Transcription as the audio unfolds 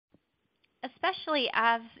especially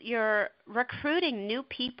as you're recruiting new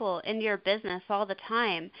people into your business all the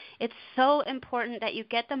time, it's so important that you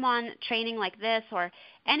get them on training like this or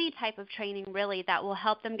any type of training really that will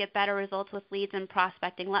help them get better results with leads and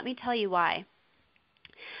prospecting. Let me tell you why.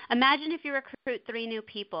 Imagine if you recruit 3 new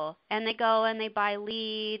people and they go and they buy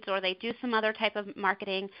leads or they do some other type of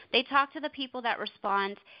marketing. They talk to the people that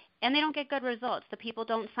respond and they don't get good results. The people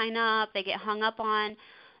don't sign up. They get hung up on.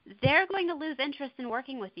 They're going to lose interest in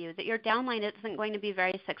working with you, that your downline isn't going to be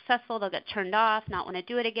very successful. They'll get turned off, not want to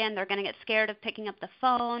do it again. They're going to get scared of picking up the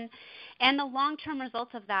phone. And the long-term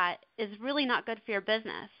results of that is really not good for your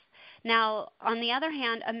business. Now, on the other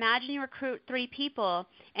hand, imagine you recruit 3 people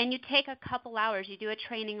and you take a couple hours. You do a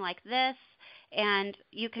training like this, and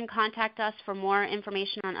you can contact us for more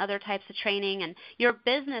information on other types of training. And your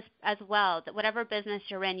business as well, that whatever business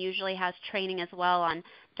you're in usually has training as well on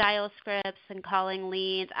dial scripts and calling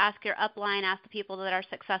leads. Ask your upline, ask the people that are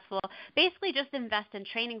successful. Basically just invest in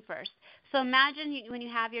training first. So imagine when you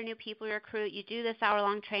have your new people you recruit, you do this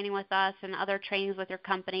hour-long training with us and other trainings with your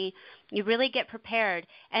company. You really get prepared.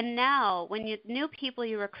 And now when new people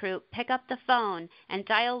you recruit pick up the phone and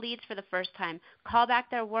dial leads for the first time, call back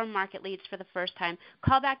their warm market leads for the first time,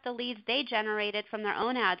 call back the leads they generated from their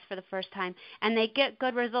own ads for the first time, and they get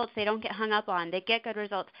good results. They don't get hung up on. They get good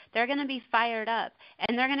results. They're going to be fired up,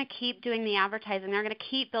 and they're going to keep doing the advertising. They're going to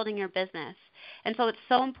keep building your business. And so it's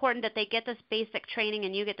so important that they get this basic training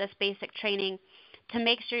and you get this basic training to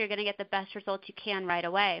make sure you're going to get the best results you can right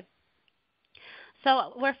away.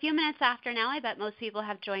 So we're a few minutes after now. I bet most people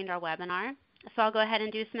have joined our webinar. So I'll go ahead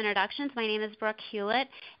and do some introductions. My name is Brooke Hewlett,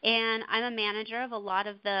 and I'm a manager of a lot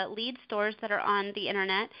of the lead stores that are on the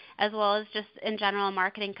Internet, as well as just in general a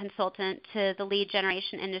marketing consultant to the lead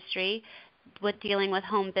generation industry with dealing with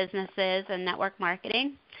home businesses and network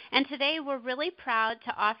marketing. And today we're really proud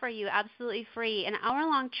to offer you absolutely free an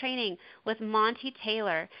hour-long training with Monte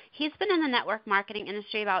Taylor. He's been in the network marketing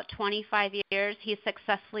industry about 25 years. He's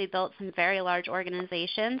successfully built some very large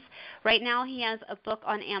organizations. Right now he has a book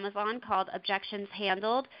on Amazon called Objections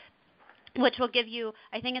Handled, which will give you,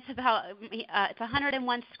 I think it's about it's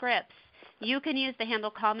 101 scripts you can use to handle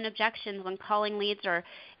common objections when calling leads or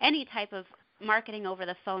any type of marketing over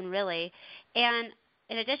the phone, really. And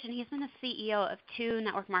in addition, he's been the CEO of 2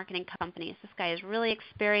 network marketing companies. This guy is really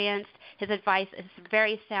experienced. His advice is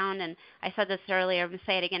very sound, and I said this earlier. I'm going to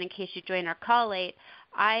say it again in case you joined our call late.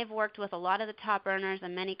 I've worked with a lot of the top earners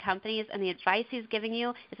in many companies, and the advice he's giving you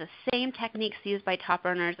is the same techniques used by top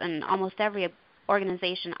earners in almost every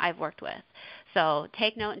organization I've worked with. So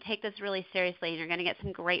take note and take this really seriously, and you're going to get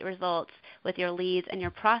some great results with your leads and your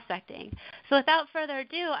prospecting. So without further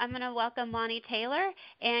ado, I'm going to welcome Monte Taylor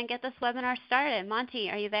and get this webinar started. Monte,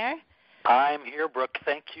 are you there? I'm here, Brooke.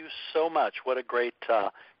 Thank you so much. What a great,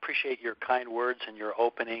 appreciate your kind words and your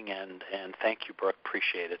opening, and thank you, Brooke.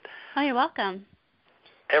 Appreciate it. Oh, you're welcome.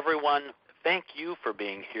 Everyone, thank you for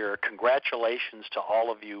being here. Congratulations to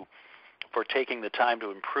all of you for taking the time to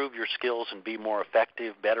improve your skills and be more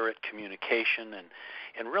effective, better at communication,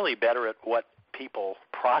 and really better at what people,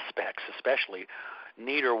 prospects especially,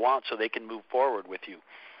 need or want so they can move forward with you.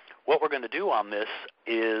 What we're going to do on this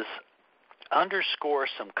is underscore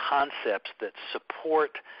some concepts that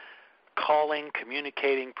support calling,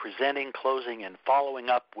 communicating, presenting, closing, and following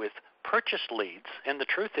up with purchased leads. And the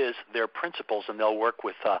truth is they're principles, and they'll work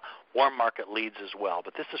with warm market leads as well.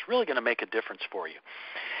 But this is really going to make a difference for you.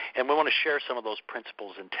 And we want to share some of those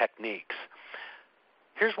principles and techniques.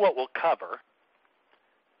 Here's what we'll cover.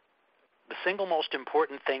 The single most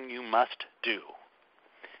important thing you must do.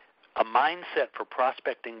 A mindset for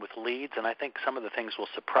prospecting with leads, and I think some of the things will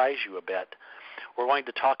surprise you a bit. We're going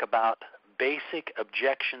to talk about basic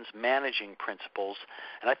objections managing principles,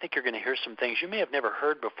 and I think you're going to hear some things you may have never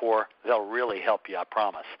heard before. They'll really help you, I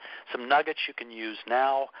promise. Some nuggets you can use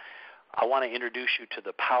now. I want to introduce you to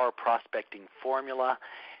the power prospecting formula,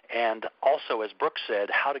 and also, as Brooke said,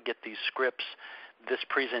 how to get these scripts, this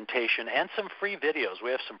presentation, and some free videos.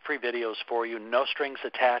 We have some free videos for you, no strings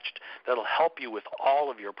attached, that'll help you with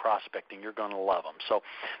all of your prospecting. You're going to love them. So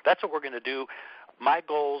that's what we're going to do. My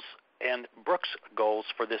goals and Brooke's goals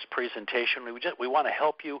for this presentation, we want to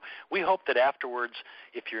help you. We hope that afterwards,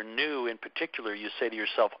 if you're new in particular, you say to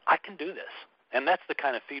yourself, I can do this. And that's the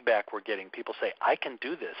kind of feedback we're getting. People say, I can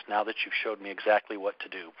do this now that you've showed me exactly what to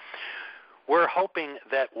do. We're hoping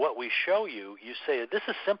that what we show you, you say, this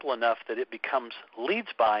is simple enough that it becomes, leads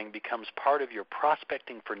buying becomes part of your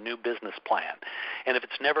prospecting for new business plan. And if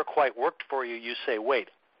it's never quite worked for you, you say, wait,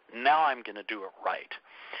 now I'm going to do it right.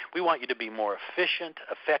 We want you to be more efficient,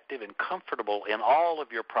 effective, and comfortable in all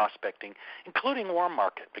of your prospecting, including warm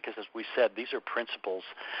market, because as we said, these are principles,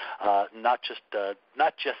 not just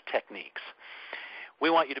techniques. We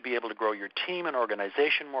want you to be able to grow your team and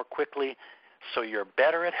organization more quickly so you're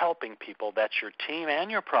better at helping people. That's your team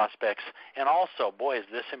and your prospects. And also, boy, is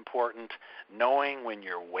this important, knowing when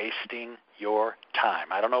you're wasting your time.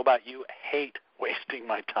 I don't know about you, I hate wasting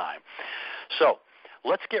my time. So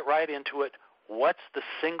let's get right into it. What's the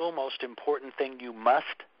single most important thing you must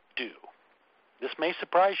do? This may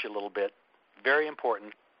surprise you a little bit. Very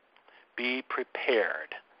important. Be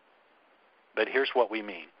prepared. But here's what we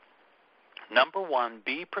mean. Number one,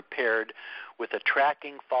 be prepared with a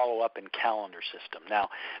tracking, follow-up, and calendar system. Now,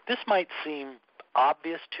 this might seem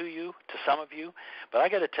obvious to you, to some of you, but I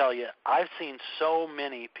got to tell you, I've seen so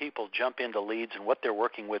many people jump into leads and what they're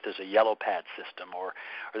working with is a yellow pad system, or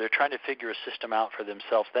they're trying to figure a system out for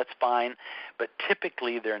themselves. That's fine, but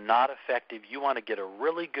typically they're not effective. You want to get a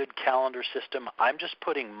really good calendar system. I'm just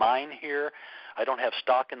putting mine here. I don't have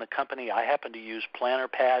stock in the company. I happen to use Planner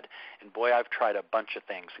Pad, and boy, I've tried a bunch of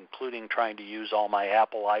things, including trying to use all my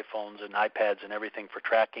Apple iPhones and iPads and everything for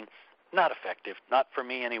tracking. Not effective, not for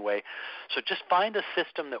me anyway. So just find a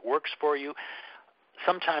system that works for you.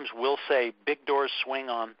 Sometimes we'll say big doors swing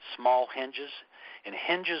on small hinges, and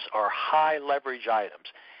hinges are high leverage items.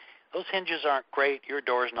 Those hinges aren't great, your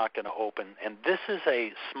door's not going to open, and this is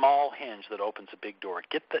a small hinge that opens a big door.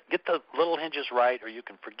 Get the little hinges right, or you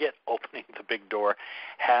can forget opening the big door.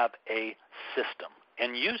 Have a system,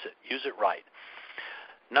 and use it right.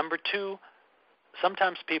 Number two,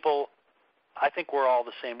 sometimes people, I think we're all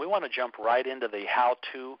the same. We want to jump right into the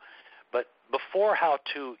how-to, but before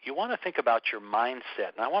how-to, you want to think about your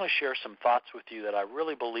mindset, and I want to share some thoughts with you that I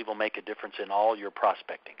really believe will make a difference in all your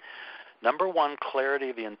prospecting. Number one,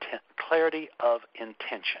 clarity of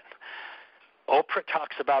intention. Oprah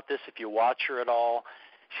talks about this if you watch her at all.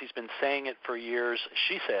 She's been saying it for years.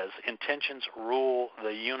 She says intentions rule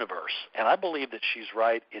the universe, and I believe that she's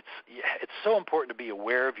right. It's so important to be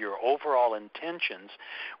aware of your overall intentions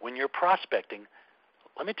when you're prospecting.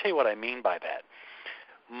 Let me tell you what I mean by that.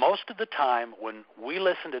 Most of the time when we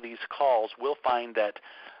listen to these calls, we'll find that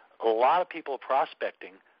a lot of people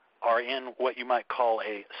prospecting are in what you might call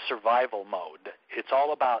a survival mode. It's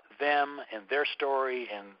all about them and their story,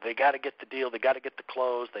 and they got to get the deal, they got to get the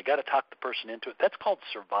close, they got to talk the person into it. That's called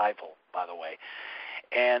survival, by the way.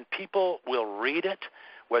 And people will read it,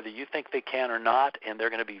 whether you think they can or not, and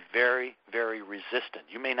they're going to be very, very resistant.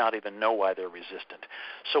 You may not even know why they're resistant.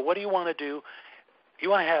 So what do you want to do?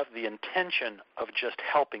 You want to have the intention of just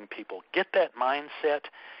helping people. Get that mindset,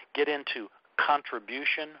 get into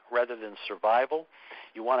contribution rather than survival.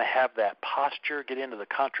 You want to have that posture, get into the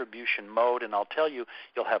contribution mode, and I'll tell you,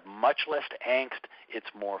 you'll have much less angst. It's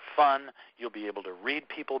more fun. You'll be able to read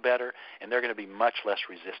people better, and they're going to be much less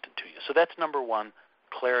resistant to you. So that's number one,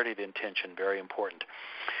 clarity of intention, very important.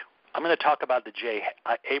 I'm going to talk about the J.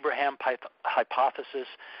 Abraham hypothesis.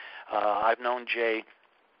 I've known Jay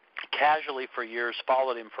casually for years,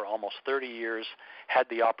 followed him for almost 30 years, had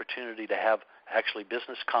the opportunity to have actually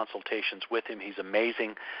business consultations with him. He's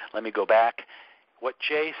amazing. Let me go back. What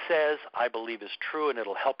Jay says, I believe, is true, and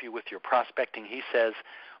it'll help you with your prospecting. He says,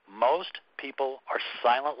 most people are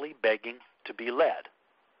silently begging to be led.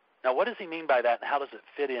 Now, what does he mean by that, and how does it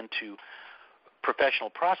fit into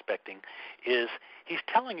professional prospecting? Is he's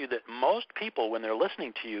telling you that most people, when they're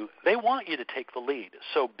listening to you, they want you to take the lead.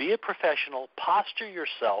 So be a professional, posture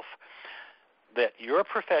yourself that you're a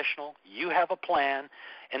professional, you have a plan,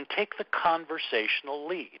 and take the conversational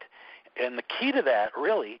lead. And the key to that,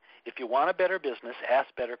 really, if you want a better business, ask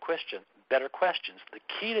better questions. The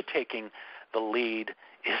key to taking the lead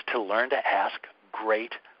is to learn to ask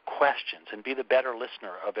great questions and be the better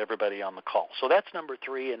listener of everybody on the call. So that's number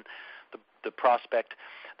three in the prospect.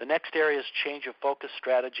 The next area is change of focus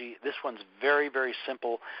strategy. This one's very, very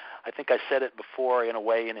simple. I think I said it before in a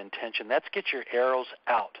way in intention. That's get your arrows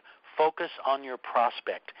out. Focus on your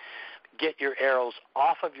prospect. Get your arrows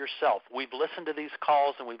off of yourself. We've listened to these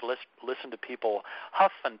calls and we've listened to people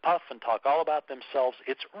huff and puff and talk all about themselves.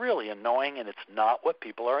 It's really annoying, and it's not what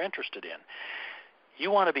people are interested in.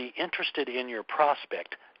 You want to be interested in your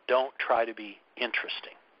prospect. Don't try to be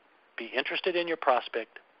interesting. Be interested in your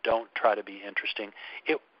prospect. Don't try to be interesting.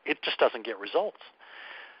 It just doesn't get results.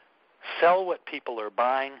 Sell what people are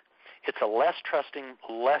buying. It's a less trusting,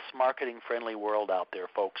 less marketing-friendly world out there,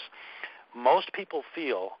 folks. Most people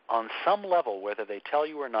feel on some level, whether they tell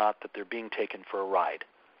you or not, that they're being taken for a ride.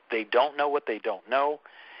 They don't know what they don't know,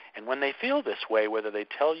 and when they feel this way, whether they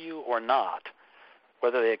tell you or not,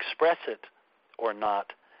 whether they express it or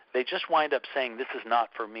not, they just wind up saying, this is not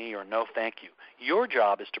for me, or no thank you. Your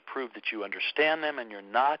job is to prove that you understand them and you're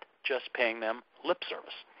not just paying them lip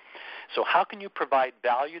service. So how can you provide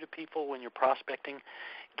value to people when you're prospecting?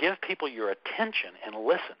 Give people your attention and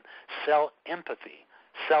listen. Sell empathy.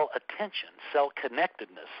 sell attention, sell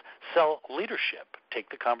connectedness, sell leadership. Take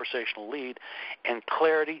the conversational lead. And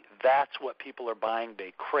clarity, that's what people are buying.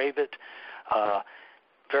 They crave it.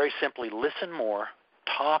 Very simply, listen more,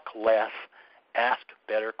 talk less, ask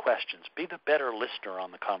better questions. Be the better listener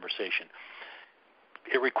on the conversation.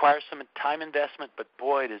 It requires some time investment, but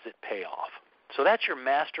boy, does it pay off. So that's your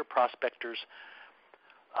master prospector's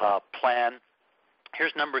plan.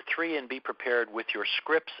 Here's number 3, and be prepared with your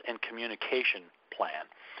scripts and communication plan.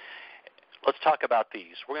 Let's talk about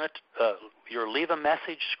these. We're going to your leave a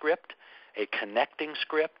message script, a connecting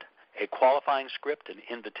script, a qualifying script, an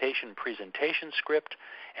invitation presentation script,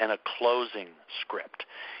 and a closing script.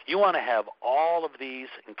 You want to have all of these,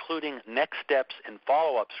 including next steps and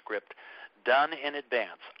follow-up script, done in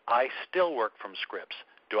advance. I still work from scripts.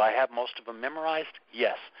 Do I have most of them memorized?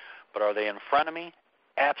 Yes. But are they in front of me?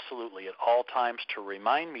 Absolutely, at all times, to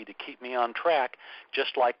remind me, to keep me on track,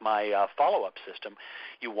 just like my follow-up system.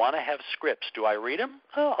 You want to have scripts. Do I read them?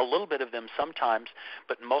 Oh, a little bit of them sometimes,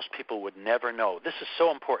 but most people would never know. This is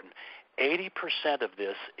so important. 80% of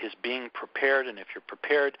this is being prepared, and if you're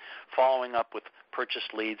prepared, following up with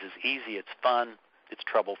purchased leads is easy, it's fun, it's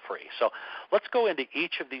trouble-free. So let's go into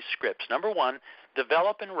each of these scripts. Number 1,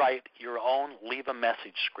 develop and write your own leave a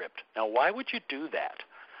message script. Now, why would you do that?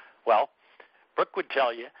 Well, Brooke would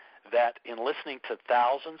tell you that in listening to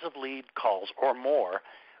thousands of lead calls or more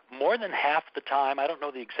than half the time, I don't know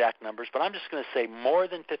the exact numbers, but I'm just going to say more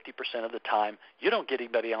than 50% of the time, you don't get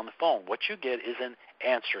anybody on the phone. What you get is an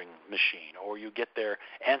answering machine, or you get their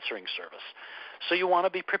answering service. So you want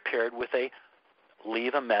to be prepared with a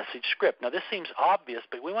leave a message script. Now, this seems obvious,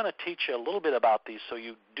 but we want to teach you a little bit about these so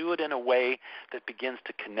you do it in a way that begins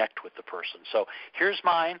to connect with the person. So here's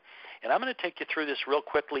mine, and I'm going to take you through this real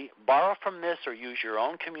quickly. Borrow from this or use your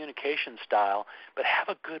own communication style, but have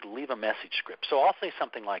a good leave a message script. So I'll say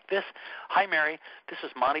something like this. Hi, Mary. This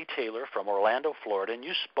is Monte Taylor from Orlando, Florida, and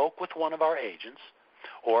you spoke with one of our agents.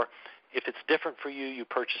 Or if it's different for you, you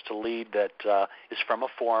purchased a lead that is from a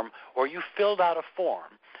form, or you filled out a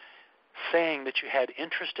form saying that you had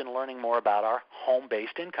interest in learning more about our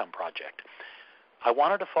home-based income project. I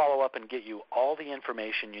wanted to follow up and get you all the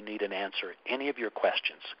information you need and answer any of your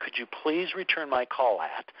questions. Could you please return my call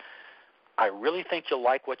at? I really think you'll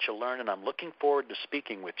like what you learn, and I'm looking forward to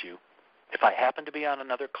speaking with you. If I happen to be on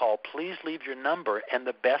another call, please leave your number and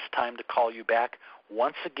the best time to call you back.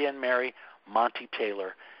 Once again, Mary, Monte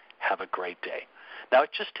Taylor, have a great day. Now, it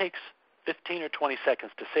just takes 15 or 20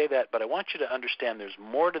 seconds to say that, but I want you to understand there's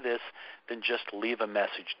more to this than just leave a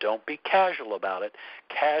message. Don't be casual about it.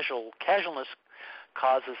 Casualness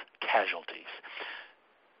causes casualties.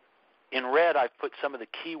 In red, I've put some of the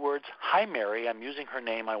key words. Hi, Mary. I'm using her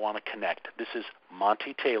name. I want to connect. This is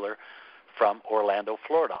Monte Taylor from Orlando,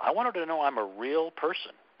 Florida. I wanted to know I'm a real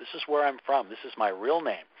person. This is where I'm from. This is my real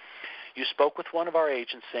name. You spoke with one of our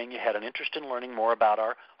agents saying you had an interest in learning more about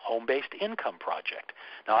our home-based income project.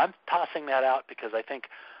 Now, I'm tossing that out because I think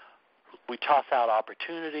we toss out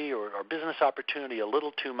opportunity or business opportunity a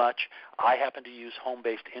little too much. I happen to use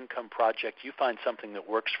home-based income project. You find something that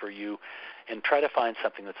works for you, and try to find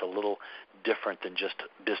something that's a little different than just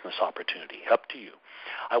business opportunity. Up to you.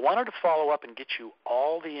 I wanted to follow up and get you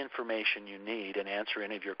all the information you need and answer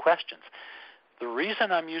any of your questions. The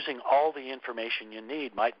reason I'm using all the information you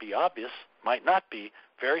need might be obvious, might not be.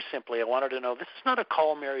 Very simply, I wanted to know this is not a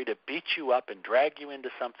call, Mary, to beat you up and drag you into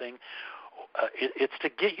something. It's to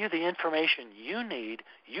get you the information you need,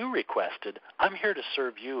 you requested. I'm here to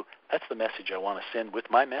serve you. That's the message I want to send with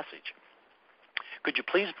my message. Could you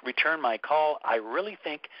please return my call? I really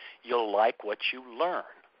think you'll like what you learn.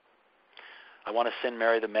 I want to send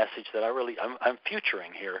Mary the message that I'm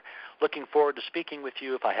futuring here. Looking forward to speaking with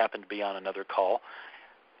you if I happen to be on another call.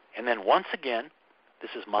 And then once again,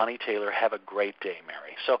 this is Monte Taylor. Have a great day,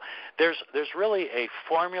 Mary. So there's really a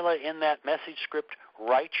formula in that message script.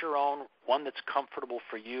 Write your own, one that's comfortable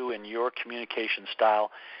for you and your communication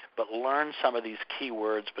style, but learn some of these key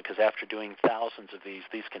words because after doing thousands of these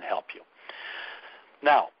can help you.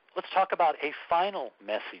 Now, let's talk about a final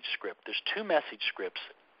message script. There's 2 message scripts.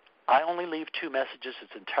 I only leave 2 messages.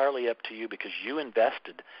 It's entirely up to you because you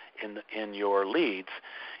invested in your leads.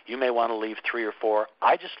 You may want to leave 3 or 4.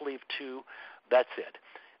 I just leave 2. That's it.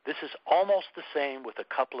 This is almost the same with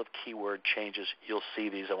a couple of keyword changes. You'll see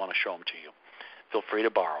these. I want to show them to you. Feel free to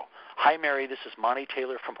borrow. Hi, Mary. This is Monte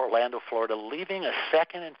Taylor from Orlando, Florida, leaving a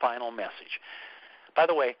second and final message. By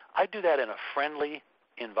the way, I do that in a friendly,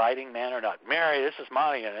 inviting manner. Not, Mary, this is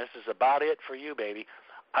Monte, and this is about it for you, baby.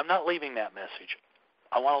 I'm not leaving that message.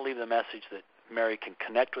 I want to leave the message that Mary can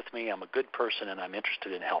connect with me. I'm a good person, and I'm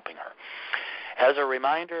interested in helping her. As a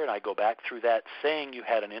reminder, and I go back through that, saying you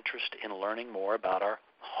had an interest in learning more about our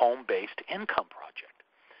home-based income project.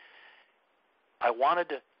 I wanted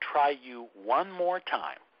to try you one more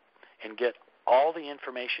time and get all the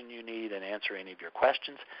information you need and answer any of your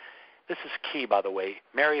questions. This is key, by the way.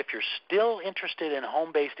 Mary, if you're still interested in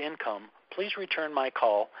home-based income, please return my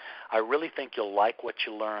call. I really think you'll like what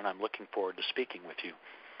you learn. I'm looking forward to speaking with you.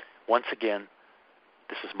 Once again,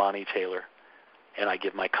 this is Monte Taylor, and I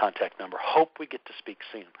give my contact number. Hope we get to speak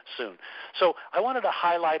soon. So I wanted to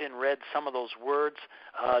highlight in red some of those words.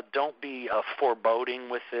 Don't be foreboding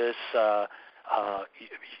with this.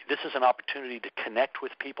 This is an opportunity to connect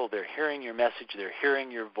with people. They're hearing your message. They're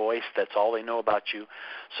hearing your voice. That's all they know about you.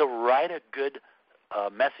 So write a good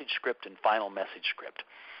message script and final message script.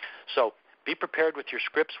 So be prepared with your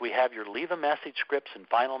scripts. We have your leave a message scripts and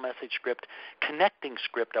final message script. Connecting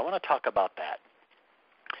script, I want to talk about that.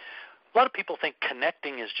 A lot of people think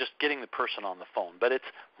connecting is just getting the person on the phone, but it's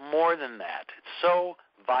more than that. It's so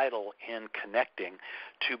vital in connecting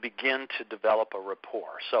to begin to develop a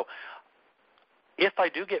rapport. So if I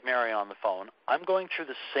do get Mary on the phone, I'm going through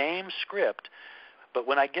the same script, but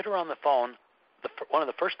when I get her on the phone, one of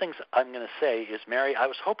the first things I'm going to say is, Mary, I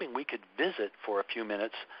was hoping we could visit for a few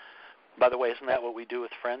minutes. By the way, isn't that what we do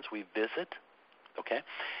with friends? We visit, okay,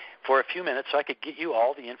 for a few minutes so I could get you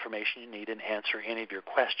all the information you need and answer any of your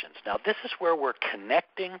questions. Now, this is where we're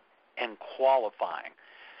connecting and qualifying.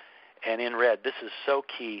 And in red, this is so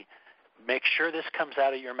key. Make sure this comes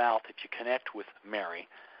out of your mouth if you connect with Mary.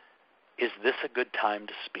 Is this a good time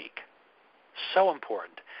to speak? So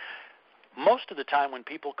important. Most of the time when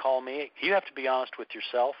people call me, you have to be honest with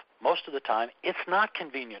yourself. Most of the time, it's not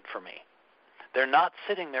convenient for me. They're not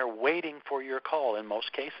sitting there waiting for your call in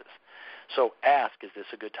most cases. So ask, is this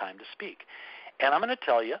a good time to speak? And I'm going to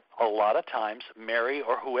tell you, a lot of times, Mary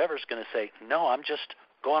or whoever's going to say, no, I'm just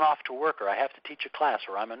going off to work, or I have to teach a class,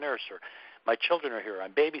 or I'm a nurse, or my children are here,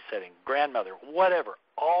 I'm babysitting, grandmother, whatever,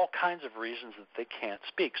 all kinds of reasons that they can't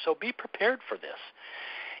speak. So be prepared for this.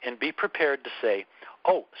 And be prepared to say,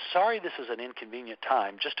 oh, sorry this is an inconvenient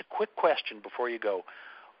time. Just a quick question before you go.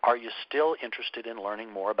 Are you still interested in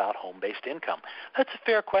learning more about home-based income? That's a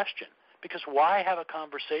fair question, because why have a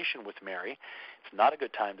conversation with Mary? It's not a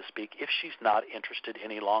good time to speak if she's not interested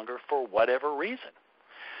any longer for whatever reason.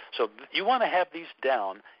 So you want to have these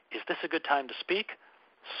down. Is this a good time to speak?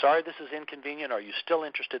 Sorry this is inconvenient. Are you still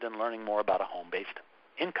interested in learning more about a home-based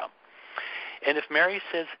income? And if Mary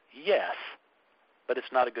says yes, but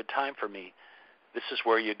it's not a good time for me, this is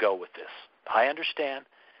where you go with this. I understand.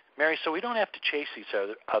 Mary, so we don't have to chase each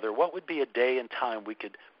other. What would be a day and time we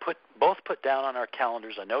could both put down on our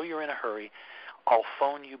calendars? I know you're in a hurry. I'll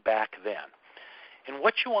phone you back then. And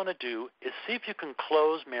what you want to do is see if you can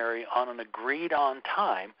close Mary on an agreed-on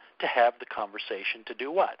time to have the conversation to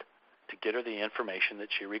do what? To get her the information that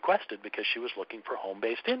she requested because she was looking for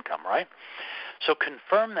home-based income, right? So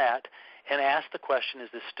confirm that and ask the question, is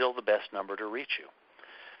this still the best number to reach you?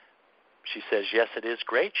 She says, yes, it is.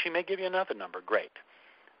 Great. She may give you another number. Great.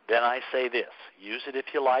 Then I say this, use it if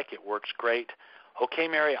you like, it works great. Okay,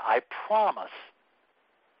 Mary, I promise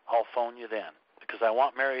I'll phone you then, because I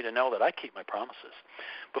want Mary to know that I keep my promises.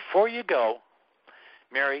 Before you go,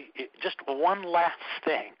 Mary, just one last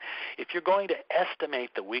thing. If you're going to estimate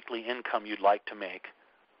the weekly income you'd like to make,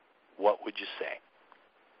 what would you say?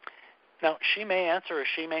 Now, she may answer or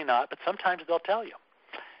she may not, but sometimes they'll tell you.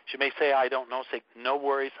 She may say, I don't know. Say, no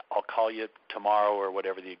worries, I'll call you tomorrow or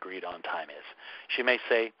whatever the agreed-on time is. She may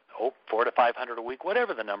say, $400 to $500 a week,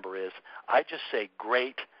 whatever the number is. I just say,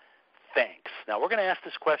 great, thanks. Now, we're going to ask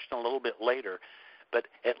this question a little bit later, but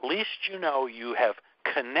at least you know you have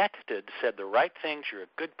connected, said the right things, you're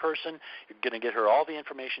a good person, you're going to get her all the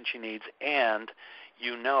information she needs, and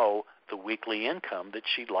you know the weekly income that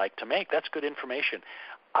she'd like to make. That's good information.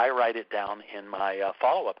 I write it down in my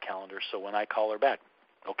follow-up calendar so when I call her back.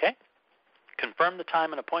 Okay? Confirm the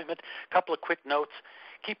time and appointment. A couple of quick notes.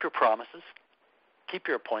 Keep your promises. Keep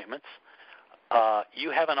your appointments.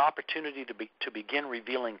 You have an opportunity to begin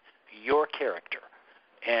revealing your character.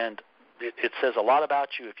 And it says a lot about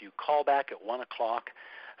you if you call back at 1 o'clock,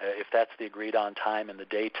 if that's the agreed-on time in the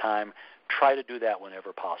daytime. Try to do that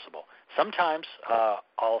whenever possible. Sometimes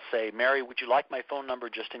I'll say, Mary, would you like my phone number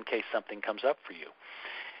just in case something comes up for you?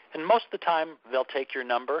 And most of the time, they'll take your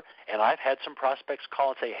number, and I've had some prospects call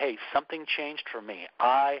and say, hey, something changed for me.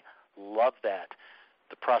 I love that.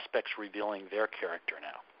 The prospect's revealing their character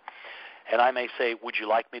now. And I may say, would you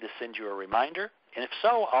like me to send you a reminder? And if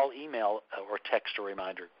so, I'll email or text a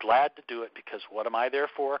reminder. Glad to do it, because what am I there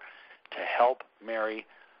for? To help Mary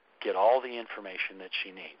get all the information that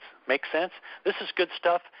she needs. Make sense? This is good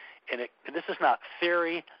stuff, And this is not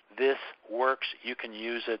theory. This works. You can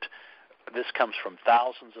use it. This comes from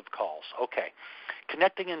thousands of calls. Okay.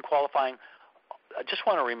 Connecting and qualifying. I just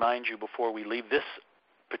want to remind you before we leave this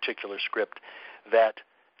particular script that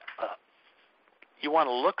you want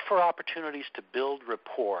to look for opportunities to build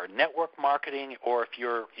rapport, network marketing, or if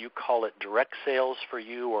you call it direct sales for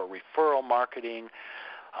you, or referral marketing,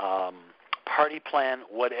 party plan,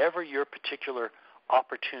 whatever your particular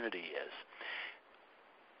opportunity is.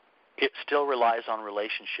 It still relies on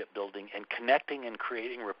relationship building, and connecting and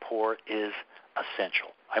creating rapport is essential.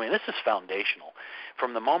 I mean, this is foundational.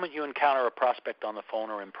 From the moment you encounter a prospect on the phone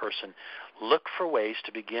or in person, look for ways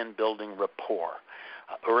to begin building rapport.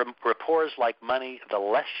 Rapport is like money. The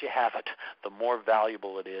less you have it, the more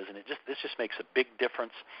valuable it is, and this just makes a big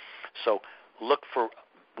difference. So look for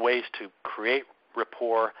ways to create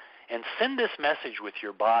rapport, and send this message with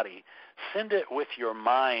your body. Send it with your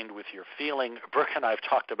mind, with your feeling. Brooke and I have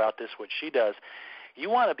talked about this, what she does. You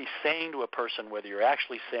want to be saying to a person, whether you're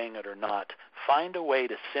actually saying it or not, find a way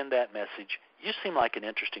to send that message. You seem like an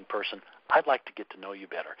interesting person. I'd like to get to know you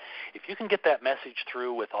better. If you can get that message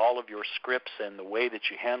through with all of your scripts and the way that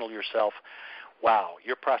you handle yourself, wow,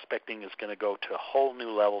 your prospecting is going to go to whole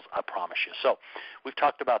new levels, I promise you. So we've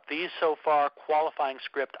talked about these so far, qualifying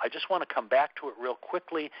script. I just want to come back to it real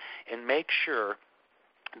quickly and make sure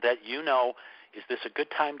that you know, is this a good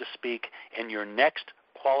time to speak? And your next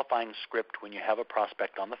qualifying script when you have a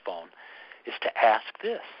prospect on the phone is to ask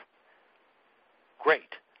this.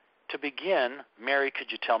 Great. To begin, Mary,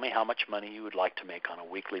 could you tell me how much money you would like to make on a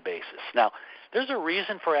weekly basis? Now, there's a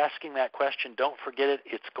reason for asking that question. Don't forget it.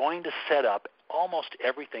 It's going to set up almost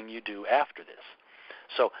everything you do after this.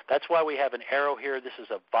 So that's why we have an arrow here. This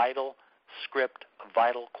is a vital script, a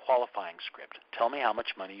vital qualifying script. Tell me how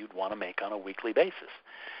much money you'd want to make on a weekly basis.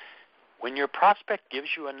 When your prospect gives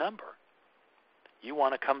you a number, you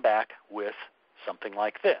want to come back with something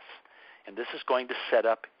like this. And this is going to set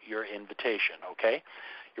up your invitation, okay?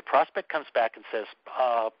 Your prospect comes back and says,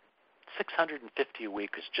 $650 a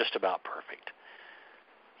week is just about perfect.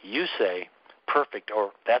 You say, perfect,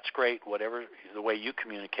 or that's great, whatever the way you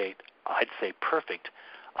communicate, I'd say perfect.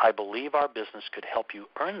 I believe our business could help you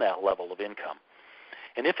earn that level of income.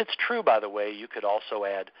 And if it's true, by the way, you could also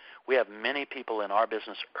add, we have many people in our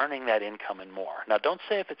business earning that income and more. Now, don't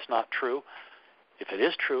say if it's not true. If it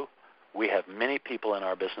is true, we have many people in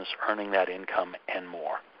our business earning that income and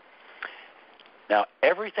more. Now,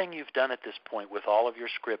 everything you've done at this point with all of your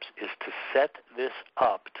scripts is to set this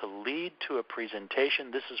up to lead to a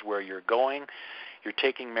presentation. This is where you're going. You're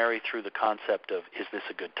taking Mary through the concept of, is this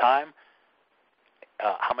a good time?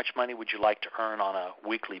 How much money would you like to earn on a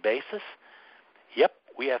weekly basis? Yep,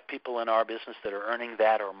 we have people in our business that are earning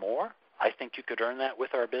that or more. I think you could earn that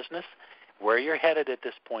with our business. Where you're headed at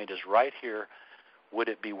this point is right here. Would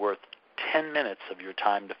it be worth 10 minutes of your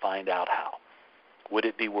time to find out how? Would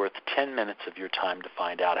it be worth 10 minutes of your time to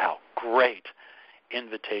find out how? Great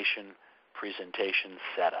invitation, presentation,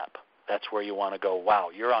 setup. That's where you want to go, wow,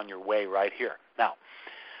 you're on your way right here. Now,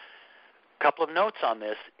 a couple of notes on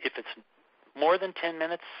this. If it's more than 10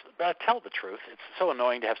 minutes, tell the truth. It's so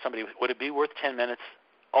annoying to have somebody, would it be worth 10 minutes?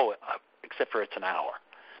 Except for it's an hour.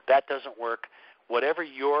 That doesn't work. Whatever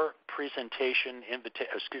your presentation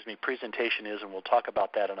is, and we'll talk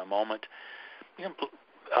about that in a moment,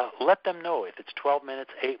 let them know. If it's 12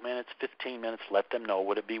 minutes, 8 minutes, 15 minutes, let them know.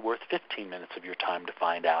 Would it be worth 15 minutes of your time to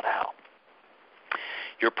find out how?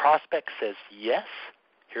 Your prospect says yes.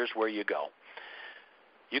 Here's where you go.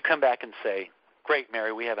 You come back and say, great,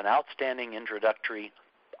 Mary, we have an outstanding introductory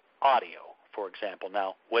audio, for example.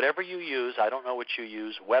 Now, whatever you use, I don't know what you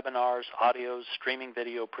use, webinars, audios, streaming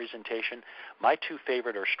video presentation. My two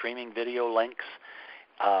favorite are streaming video links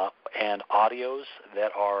and audios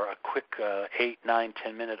that are a quick 8, 9,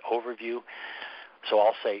 10-minute overview. So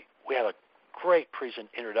I'll say, we have a great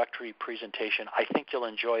introductory presentation. I think you'll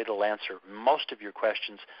enjoy it. It'll answer most of your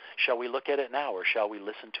questions. Shall we look at it now, or shall we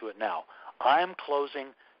listen to it now? I'm closing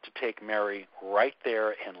to take Mary right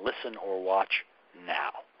there and listen or watch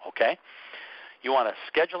now, okay? You want to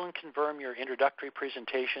schedule and confirm your introductory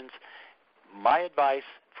presentations. My advice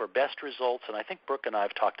for best results, and I think Brooke and I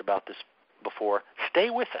have talked about this before, stay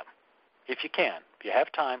with them if you can. If you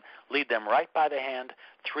have time, lead them right by the hand,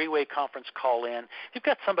 3-way conference call in. If you've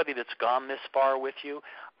got somebody that's gone this far with you,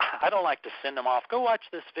 I don't like to send them off. Go watch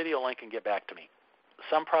this video link and get back to me.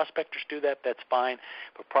 Some prospectors do that. That's fine.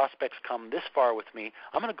 But prospects come this far with me,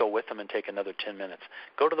 I'm going to go with them and take another 10 minutes.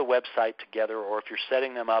 Go to the website together, or if you're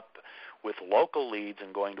setting them up with local leads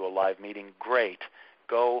and going to a live meeting, great.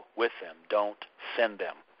 Go with them. Don't send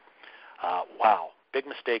them. Wow. Big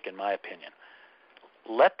mistake in my opinion.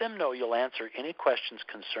 Let them know you'll answer any questions,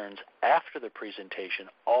 concerns after the presentation.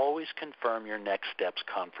 Always confirm your next steps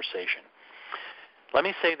conversation. Let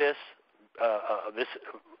me say this, this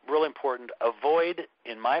real important. Avoid,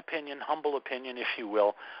 in my opinion, humble opinion, if you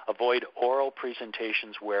will, avoid oral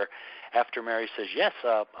presentations where after Mary says, yes,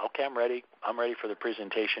 okay, I'm ready for the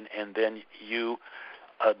presentation, and then you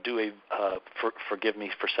do forgive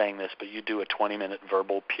me for saying this, but you do a 20-minute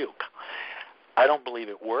verbal puke. I don't believe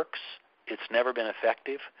it works. It's never been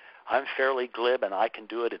effective. I'm fairly glib, and I can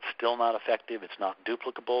do it. It's still not effective. It's not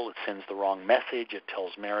duplicable. It sends the wrong message. It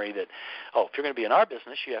tells Mary that, if you're going to be in our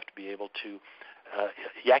business, you have to be able to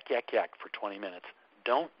yak, yak, yak for 20 minutes.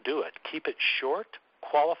 Don't do it. Keep it short,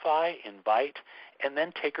 qualify, invite, and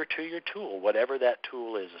then take her to your tool, whatever that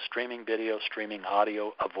tool is, a streaming video, streaming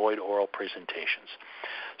audio. Avoid oral presentations.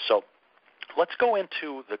 So let's go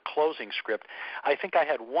into the closing script. I think I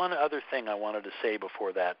had one other thing I wanted to say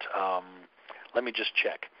before that. Let me just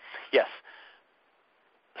check. Yes.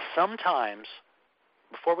 Sometimes,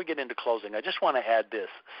 before we get into closing, I just want to add this.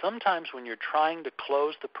 Sometimes when you're trying to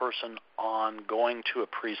close the person on going to a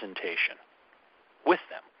presentation with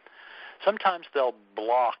them, sometimes they'll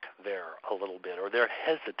block there a little bit or they'll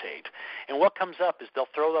hesitate. And what comes up is they'll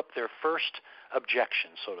throw up their first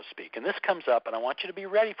objection, so to speak. And this comes up, and I want you to be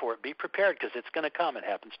ready for it. Be prepared, because it's going to come. It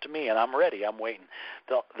happens to me, and I'm ready. I'm waiting.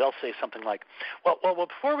 They'll say something like, well,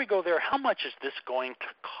 before we go there, how much is this going to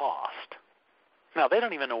cost? Now, they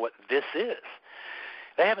don't even know what this is.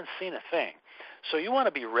 They haven't seen a thing. So you want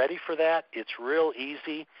to be ready for that. It's real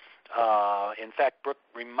easy. In fact, Brooke,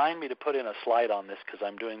 remind me to put in a slide on this, because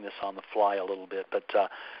I'm doing this on the fly a little bit. But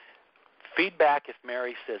feedback, if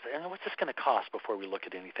Mary says, and what's this going to cost before we look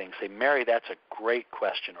at anything? Say, Mary, that's a great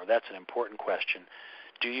question, or that's an important question.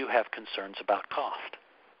 Do you have concerns about cost?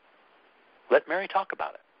 Let Mary talk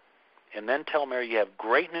about it. And then tell Mary you have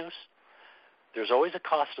great news. There's always a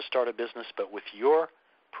cost to start a business, but with your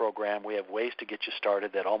program, we have ways to get you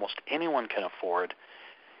started that almost anyone can afford.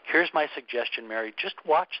 Here's my suggestion, Mary. Just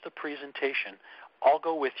watch the presentation. I'll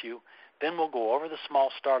go with you. Then we'll go over the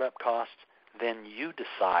small startup costs. Then you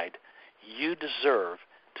decide. You deserve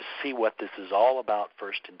to see what this is all about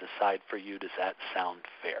first and decide for you, does that sound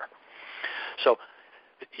fair? So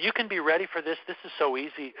you can be ready for this. This is so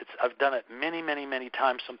easy. I've done it many, many, many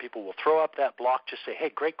times. Some people will throw up that block, just say,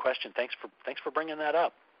 hey, great question. Thanks for bringing that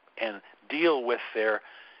up, and deal with their,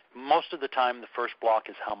 most of the time the first block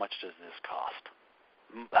is, how much does this cost?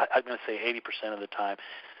 I'm going to say 80% of the time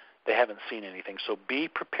they haven't seen anything. So be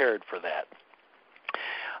prepared for that.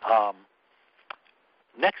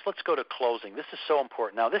 Next, let's go to closing. This is so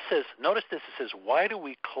important. Now, this says, notice this, it says, why do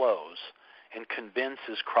we close? And convince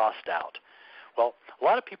is crossed out. Well, a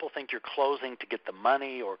lot of people think you're closing to get the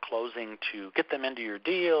money, or closing to get them into your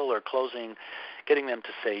deal, or closing, getting them to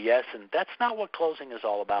say yes, and that's not what closing is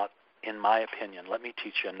all about, in my opinion. Let me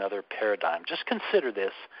teach you another paradigm. Just consider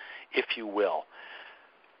this, if you will.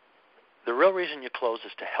 The real reason you close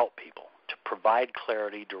is to help people, to provide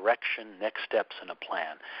clarity, direction, next steps, and a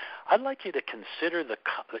plan. I'd like you to consider,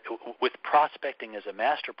 with prospecting as a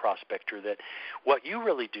master prospector, that what you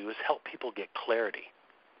really do is help people get clarity.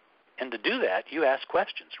 And to do that, you ask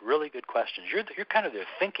questions, really good questions. You're kind of their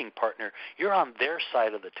thinking partner. You're on their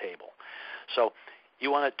side of the table. So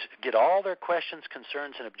you want to get all their questions,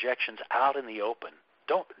 concerns, and objections out in the open.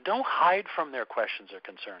 Don't hide from their questions or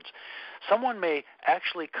concerns. Someone may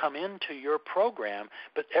actually come into your program,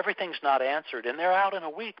 but everything's not answered, and they're out in a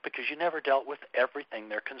week because you never dealt with everything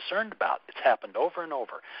they're concerned about. It's happened over and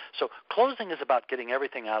over. So closing is about getting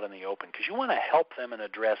everything out in the open, because you want to help them and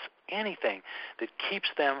address anything that keeps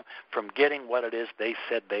them from getting what it is they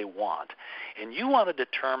said they want. And you want to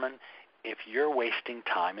determine if you're wasting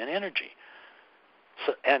time and energy.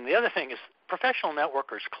 So, and the other thing is, professional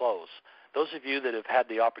networkers close. Those of you that have had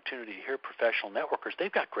the opportunity to hear professional networkers,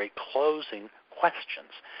 they've got great closing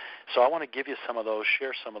questions. So I want to give you some of those,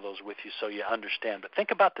 share some of those with you so you understand. But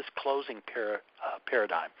think about this closing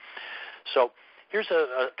paradigm. So here's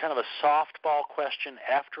a kind of a softball question.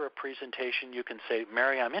 After a presentation, you can say,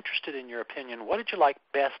 Mary, I'm interested in your opinion. What did you like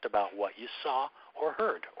best about what you saw or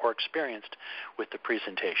heard or experienced with the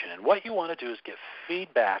presentation? And what you want to do is get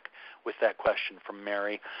feedback with that question from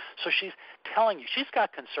Mary. So she's telling you, she's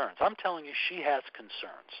got concerns. I'm telling you, she has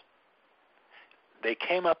concerns. They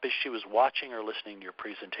came up as she was watching or listening to your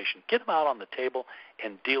presentation. Get them out on the table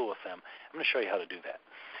and deal with them. I'm going to show you how to do that.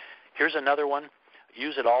 Here's another one.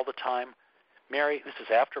 Use it all the time. Mary, this is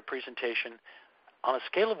after a presentation. On a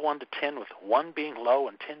scale of 1 to 10, with 1 being low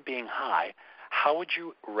and 10 being high, how would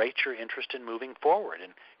you rate your interest in moving forward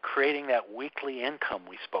and creating that weekly income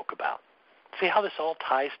we spoke about? See how this all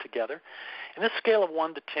ties together? In this scale of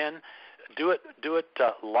 1 to 10, Do it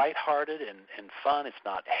lighthearted and fun. It's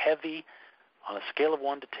not heavy. On a scale of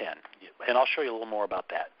 1 to 10, and I'll show you a little more about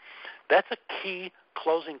that. That's a key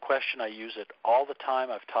closing question. I use it all the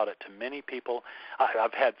time. I've taught it to many people.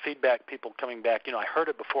 I've had feedback, people coming back, I heard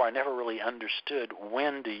it before. I never really understood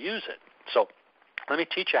when to use it. So let me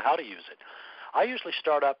teach you how to use it. I usually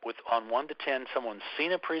start up with on 1 to 10, someone's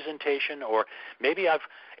seen a presentation, or maybe I've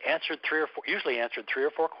answered 3 or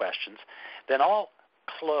 4 questions. Then I'll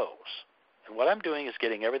close. And what I'm doing is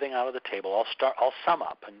getting everything out of the table. I'll sum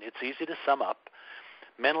up, and it's easy to sum up.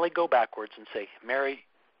 Mentally go backwards and say, Mary,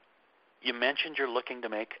 you mentioned you're looking to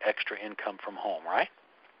make extra income from home, right?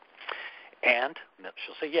 And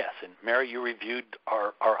she'll say yes. And Mary, you reviewed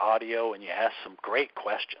our audio and you asked some great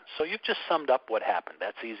questions. So you've just summed up what happened.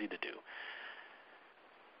 That's easy to do.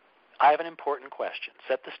 I have an important question.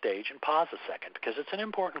 Set the stage and pause a second because it's an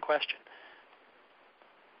important question.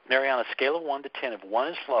 Mary, on a scale of 1 to 10, if 1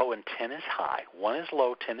 is low and 10 is high, 1 is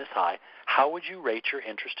low, 10 is high, how would you rate your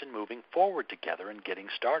interest in moving forward together and getting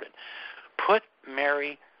started? Put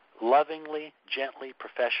Mary lovingly, gently,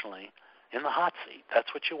 professionally in the hot seat.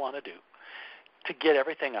 That's what you want to do, to get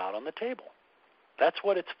everything out on the table. That's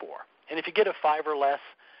what it's for. And if you get a 5 or less,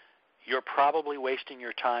 you're probably wasting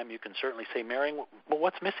your time. You can certainly say, Mary, well,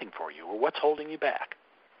 what's missing for you, or what's holding you back?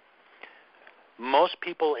 Most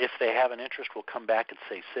people, if they have an interest, will come back and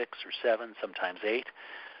say 6 or 7, sometimes 8.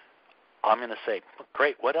 I'm going to say,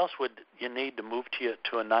 great, what else would you need to move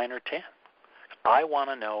to a 9 or 10? I want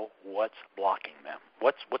to know what's blocking them,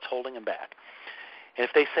 what's holding them back. And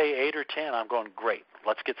if they say 8 or 10, I'm going, great,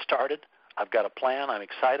 let's get started. I've got a plan. I'm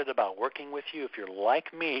excited about working with you. If you're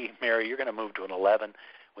like me, Mary, you're going to move to an 11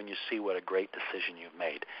 when you see what a great decision you've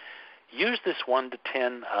made. Use this 1 to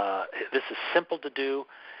 10. This is simple to do.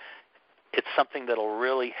 It's something that will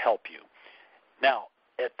really help you. Now,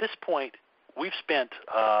 at this point, we've spent,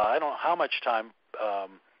 I don't know how much time,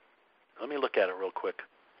 let me look at it real quick,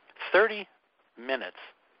 30 minutes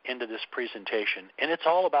into this presentation, and it's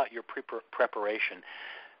all about your preparation.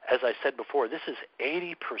 As I said before, this is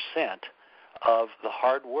 80% of the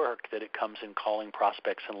hard work that it comes in calling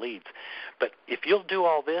prospects and leads. But if you'll do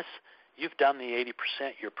all this, you've done the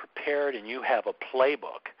 80%, you're prepared, and you have a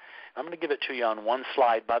playbook. I'm going to give it to you on one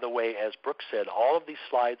slide. By the way, as Brooke said, all of these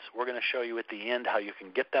slides, we're going to show you at the end how you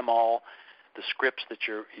can get them all. The scripts that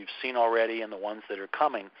you've seen already and the ones that are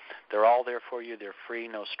coming, they're all there for you. They're free,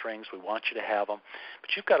 no strings. We want you to have them.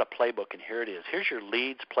 But you've got a playbook, and here it is. Here's your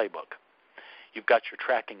leads playbook. You've got your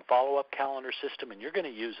tracking follow-up calendar system, and you're going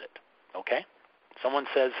to use it, okay? Someone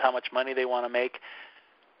says how much money they want to make.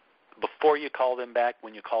 Before you call them back,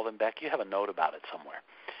 when you call them back, you have a note about it somewhere.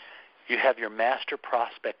 You have your master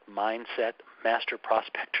prospector's mindset,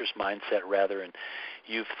 and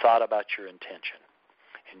you've thought about your intention.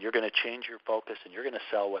 And you're going to change your focus, and you're going to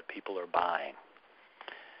sell what people are buying.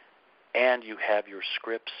 And you have your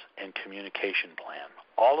scripts and communication plan.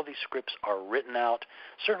 All of these scripts are written out.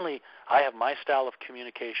 Certainly, I have my style of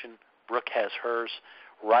communication. Brooke has hers.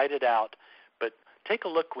 Write it out. But take a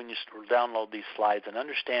look when you download these slides and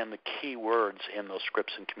understand the key words in those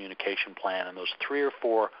scripts and communication plan and those 3 or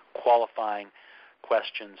 4 qualifying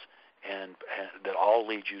questions and that all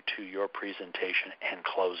lead you to your presentation and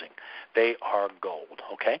closing. They are gold,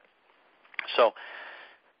 okay? So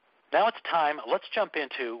now it's time. Let's jump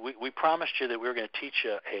into, we promised you that we were going to teach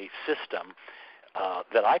you a system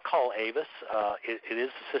that I call AVIS. It is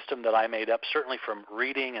a system that I made up, certainly from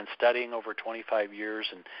reading and studying over 25 years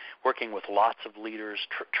and working with lots of leaders,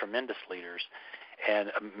 tremendous leaders,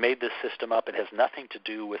 and made this system up. It has nothing to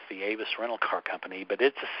do with the Avis rental car company, but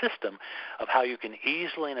it's a system of how you can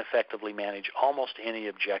easily and effectively manage almost any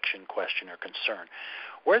objection, question, or concern.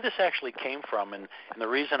 Where this actually came from, and the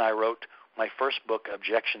reason I wrote my first book,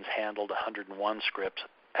 Objections Handled, 101 scripts,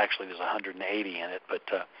 actually there's 180 in it, but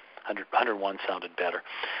 101 sounded better.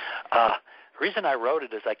 The reason I wrote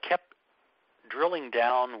it is I kept drilling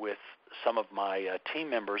down with some of my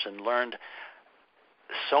team members and learned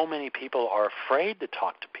so many people are afraid to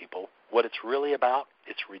talk to people. What it's really about,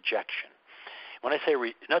 it's rejection. When I say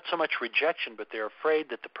not so much rejection, but they're afraid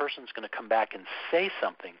that the person's going to come back and say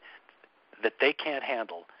something that they can't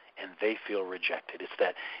handle, and they feel rejected.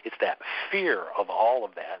 It's that fear of all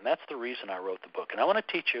of that, and that's the reason I wrote the book. And I want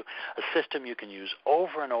to teach you a system you can use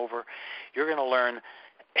over and over. You're going to learn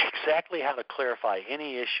exactly how to clarify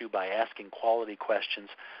any issue by asking quality questions.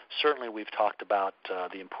 Certainly we've talked about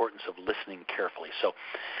the importance of listening carefully. So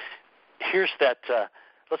here's that.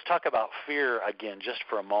 Let's talk about fear again just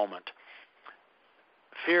for a moment.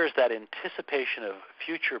 Fear is that anticipation of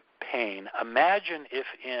future pain. Imagine if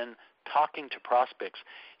in talking to prospects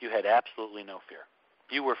you had absolutely no fear.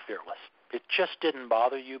 You were fearless. It just didn't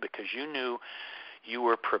bother you because you knew you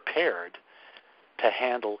were prepared to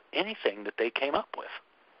handle anything that they came up with.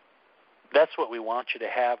 That's what we want you to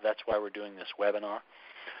have. That's why we're doing this webinar.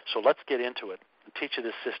 So let's get into it and teach you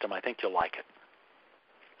this system. I think you'll like it.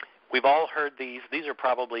 We've all heard these. These are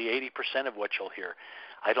probably 80% of what you'll hear.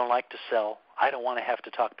 I don't like to sell. I don't want to have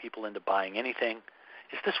to talk people into buying anything.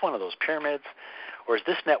 Is this one of those pyramids? Or is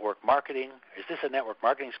this network marketing? Is this a network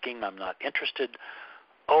marketing scheme? I'm not interested.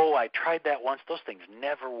 Oh, I tried that once. Those things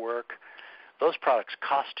never work. Those products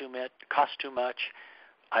cost too much.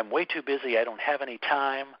 I'm way too busy. I don't have any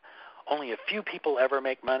time. Only a few people ever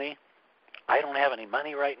make money. I don't have any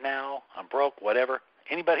money right now. I'm broke, whatever.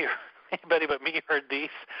 Anybody but me heard these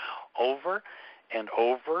over and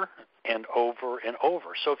over and over and over.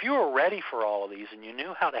 So if you were ready for all of these and you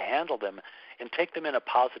knew how to handle them and take them in a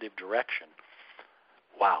positive direction,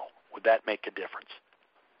 wow, would that make a difference?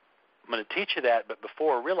 I'm going to teach you that, but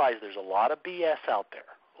before, realize there's a lot of BS out there,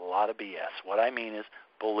 a lot of BS. What I mean is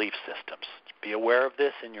belief systems. Be aware of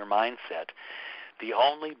this in your mindset. The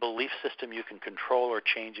only belief system you can control or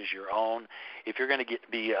change is your own. If you're going to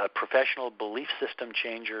be a professional belief system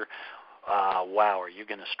changer, wow, are you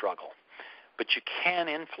going to struggle. But you can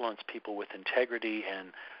influence people with integrity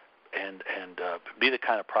and be the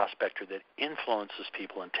kind of prospector that influences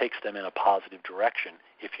people and takes them in a positive direction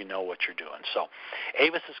if you know what you're doing. So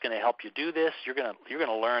Avis is going to help you do this. You're going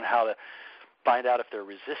to learn how to find out if they're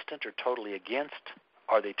resistant or totally against.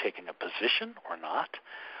 Are they taking a position or not?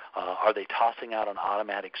 Are they tossing out an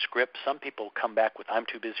automatic script? Some people come back with, I'm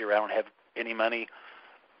too busy or I don't have any money.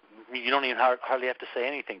 You don't even hardly have to say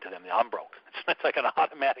anything to them. I'm broke. It's like an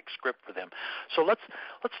automatic script for them. So let's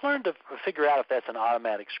learn to figure out if that's an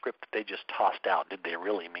automatic script that they just tossed out. Did they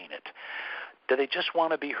really mean it? Do they just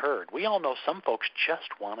want to be heard? We all know some folks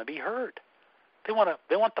just want to be heard. They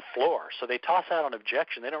want the floor, so they toss out an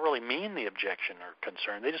objection. They don't really mean the objection or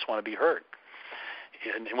concern. They just want to be heard.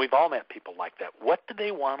 And we've all met people like that. What do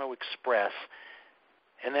they want to express?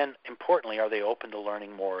 And then, importantly, are they open to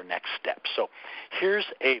learning more next steps? So here's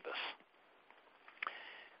Avis.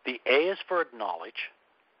 The A is for acknowledge.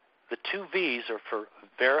 The two V's are for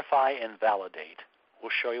verify and validate.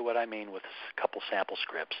 We'll show you what I mean with a couple sample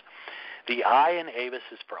scripts. The I in Avis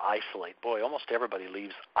is for isolate. Boy, almost everybody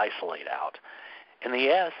leaves isolate out. And the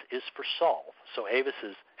S is for solve. So Avis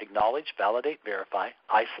is acknowledge, validate, verify,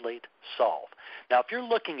 isolate, solve. Now, if you're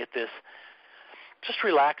looking at this, just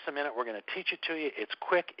relax a minute. We're going to teach it to you. It's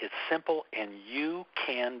quick, it's simple, and you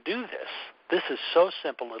can do this. This is so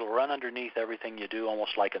simple, it'll run underneath everything you do,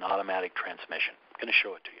 almost like an automatic transmission. I'm going to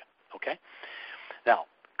show it to you, okay? Now,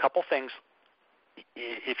 a couple things.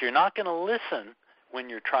 If you're not going to listen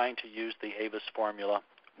when you're trying to use the Avis formula,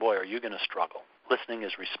 boy, are you going to struggle. Listening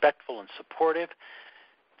is respectful and supportive.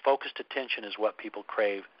 Focused attention is what people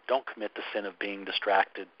crave. Don't commit the sin of being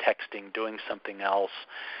distracted, texting, doing something else.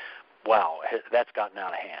 Wow, that's gotten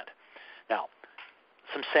out of hand. Now,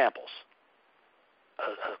 some samples.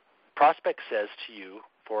 A prospect says to you,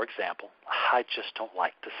 for example, I just don't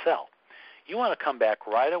like to sell. You want to come back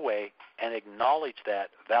right away and acknowledge that,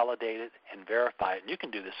 validate it, and verify it. And you can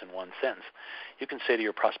do this in one sentence. You can say to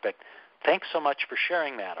your prospect, thanks so much for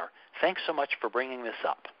sharing that, or thanks so much for bringing this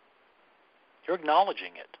up. You're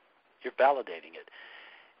acknowledging it. You're validating it.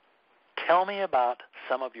 Tell me about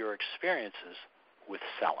some of your experiences with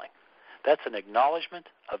selling. That's an acknowledgement,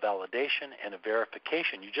 a validation, and a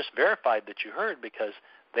verification. You just verified that you heard because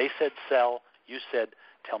they said sell. You said,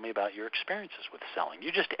 tell me about your experiences with selling.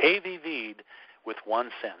 You just AVV'd with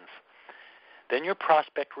one sentence. Then your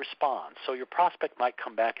prospect responds. So your prospect might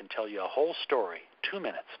come back and tell you a whole story, 2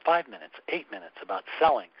 minutes, 5 minutes, 8 minutes about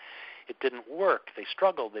selling. It didn't work. They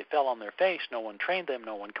struggled. They fell on their face. No one trained them.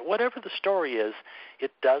 Whatever the story is,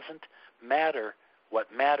 it doesn't matter. What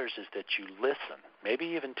matters is that you listen. Maybe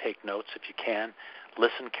even take notes if you can.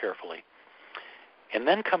 Listen carefully. And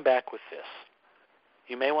then come back with this.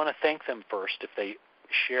 You may want to thank them first if they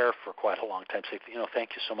share for quite a long time. Say, thank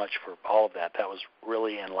you so much for all of that. That was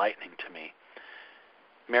really enlightening to me.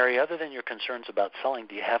 Mary, other than your concerns about selling,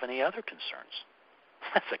 do you have any other concerns?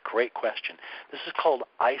 That's a great question. This is called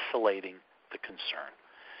isolating the concern.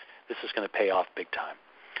 This is going to pay off big time.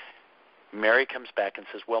 Mary comes back and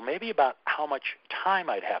says, well, maybe about how much time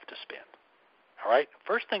I'd have to spend. All right?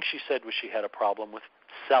 First thing she said was she had a problem with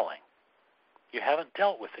selling. You haven't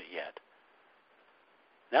dealt with it yet.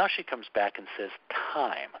 Now she comes back and says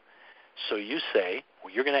time. So you say,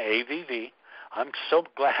 well, you're going to AVV. I'm so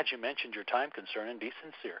glad you mentioned your time concern, and be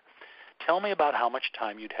sincere. Tell me about how much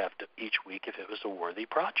time you'd have to each week if it was a worthy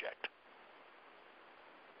project.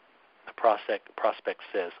 The prospect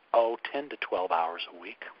says, 10 to 12 hours a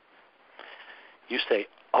week. You say,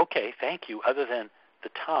 okay, thank you. Other than the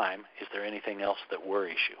time, is there anything else that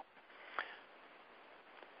worries you?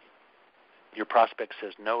 Your prospect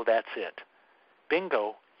says, no, that's it.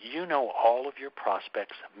 Bingo, you know all of your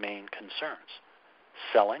prospects' main concerns: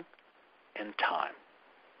 selling and time.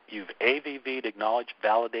 You've AVV'd, acknowledged,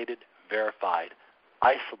 validated, verified,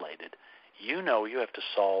 isolated. You know you have to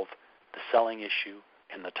solve the selling issue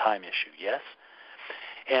and the time issue, yes?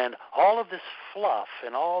 And all of this fluff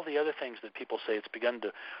and all the other things that people say, it's begun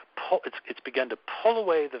to pull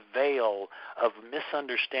away the veil of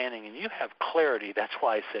misunderstanding, and you have clarity. That's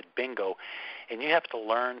why I said bingo, and you have to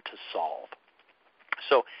learn to solve.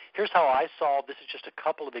 So here's how I solve. This is just a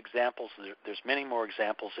couple of examples. There's many more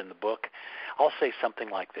examples in the book. I'll say something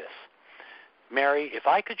like this. Mary, if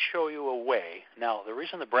I could show you a way, now the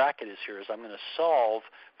reason the bracket is here is I'm going to solve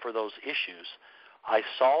for those issues. I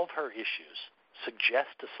solve her issues,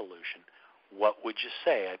 suggest a solution. What would you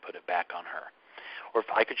say? I put it back on her. Or if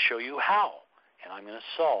I could show you how, and I'm going to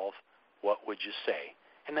solve, what would you say?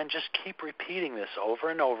 And then just keep repeating this over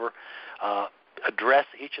and over. Address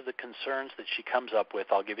each of the concerns that she comes up with.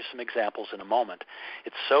 I'll give you some examples in a moment.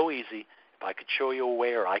 It's so easy. If I could show you a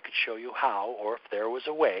way, or I could show you how, or if there was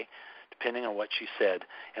a way, depending on what she said.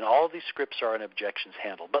 And all of these scripts are in objections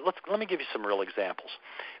handled. But let me give you some real examples.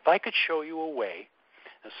 If I could show you a way,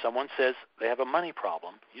 if someone says they have a money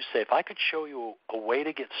problem, you say, if I could show you a way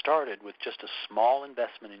to get started with just a small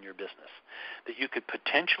investment in your business that you could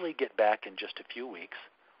potentially get back in just a few weeks,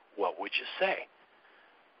 what would you say?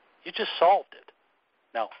 You just solved it.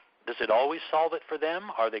 Now, does it always solve it for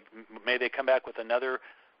them? May they come back with another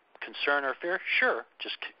concern or fear? Sure.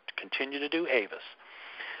 Just continue to do AVIS.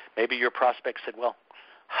 Maybe your prospect said, well,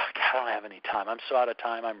 I don't have any time. I'm so out of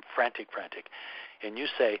time. I'm frantic. And you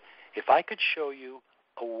say, if I could show you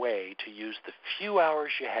a way to use the few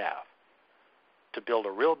hours you have to build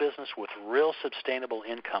a real business with real sustainable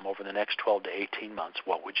income over the next 12 to 18 months,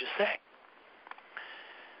 what would you say?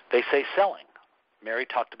 They say selling. Mary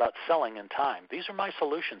talked about selling and time. These are my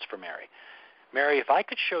solutions for Mary. Mary, if I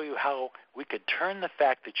could show you how we could turn the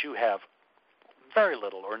fact that you have very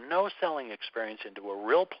little or no selling experience into a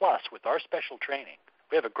real plus with our special training,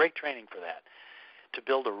 we have a great training for that, to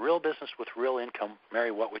build a real business with real income,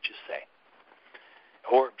 Mary, what would you say?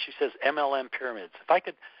 Or she says MLM pyramids. If I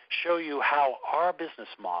could show you how our business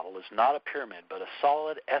model is not a pyramid, but a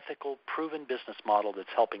solid, ethical, proven business model that's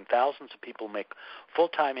helping thousands of people make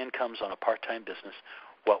full-time incomes on a part-time business,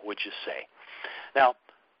 what would you say? Now,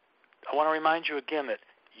 I want to remind you again that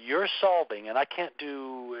you're solving, and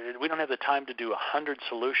we don't have the time to do 100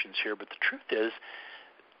 solutions here, but the truth is,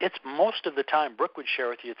 it's most of the time, Brooke would share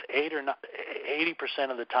with you, it's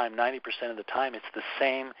 80% of the time, 90% of the time, it's the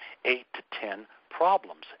same 8 to 10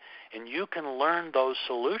 problems. And you can learn those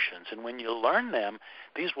solutions. And when you learn them,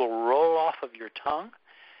 these will roll off of your tongue.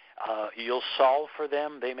 You'll solve for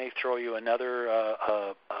them. They may throw you another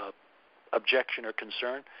objection or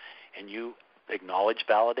concern, and you acknowledge,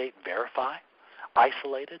 validate, verify,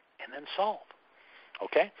 isolate it, and then solve.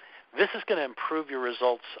 Okay? This is going to improve your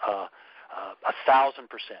results 1,000%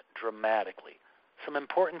 dramatically. Some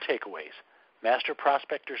important takeaways. Master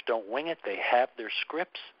prospectors don't wing it. They have their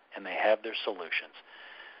scripts, and they have their solutions.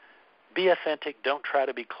 Be authentic. Don't try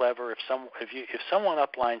to be clever. If someone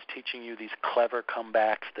upline's teaching you these clever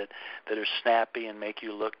comebacks that are snappy and make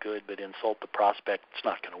you look good but insult the prospect, it's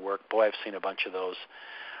not going to work. Boy, I've seen a bunch of those.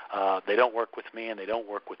 They don't work with me, and they don't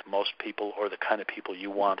work with most people or the kind of people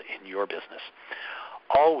you want in your business.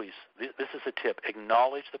 Always, this is a tip,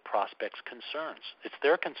 acknowledge the prospect's concerns. It's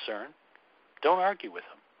their concern. Don't argue with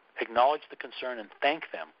them. Acknowledge the concern and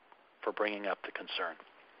thank them for bringing up the concern.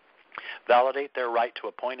 Validate their right to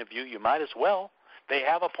a point of view. You might as well. They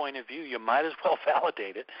have a point of view. You might as well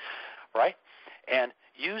validate it, right? And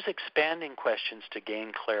use expanding questions to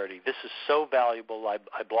gain clarity. This is so valuable. I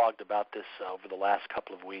blogged about this over the last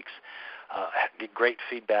couple of weeks. Get great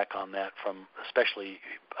feedback on that from especially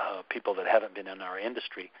people that haven't been in our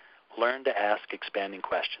industry. Learn to ask expanding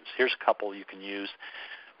questions. Here's a couple you can use.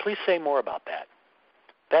 Please say more about that.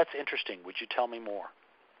 That's interesting. Would you tell me more?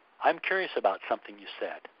 I'm curious about something you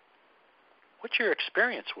said. What's your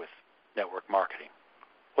experience with network marketing?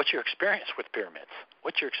 What's your experience with pyramids?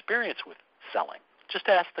 What's your experience with selling? Just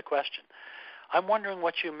ask the question. I'm wondering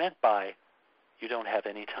what you meant by you don't have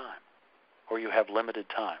any time or you have limited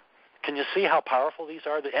time. Can you see how powerful these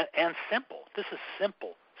are? And simple. This is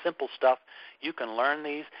simple stuff. You can learn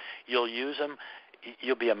these. You'll use them.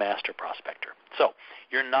 You'll be a master prospector. So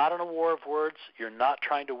you're not in a war of words. You're not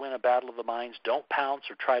trying to win a battle of the minds. Don't pounce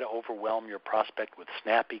or try to overwhelm your prospect with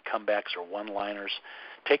snappy comebacks or one-liners.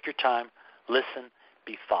 Take your time. Listen.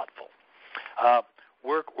 Be thoughtful.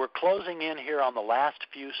 we're closing in here on the last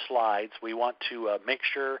few slides. We want to make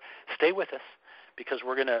sure, stay with us, because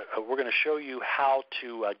we're gonna show you how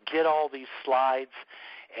to get all these slides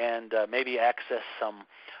and maybe access some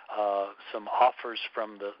offers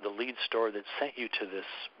from the lead store that sent you to this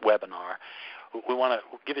webinar. We want to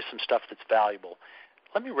give you some stuff that's valuable.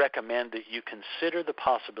 Let me recommend that you consider the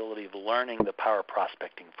possibility of learning the power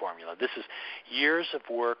prospecting formula. This is years of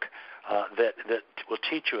work that will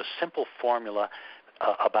teach you a simple formula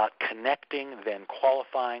about connecting, then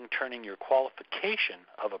qualifying, turning your qualification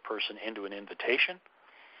of a person into an invitation,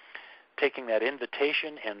 taking that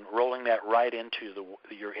invitation and rolling that right into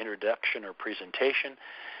your introduction or presentation,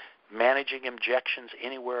 managing objections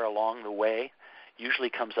anywhere along the way, usually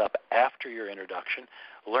comes up after your introduction,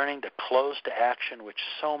 learning to close to action, which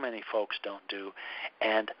so many folks don't do,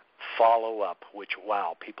 and follow up, which,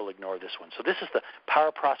 wow, people ignore this one. So this is the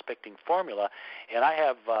power prospecting formula, and I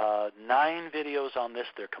have 9 videos on this.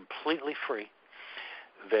 They're completely free.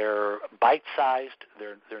 They're bite-sized.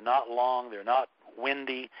 They're not long. They're not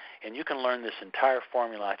windy, and you can learn this entire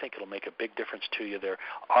formula. I think it'll make a big difference to you. They're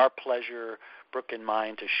our pleasure, Brooke and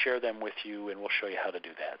mine, to share them with you, and we'll show you how to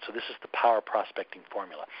do that. So this is the power prospecting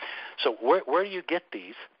formula. So where do you get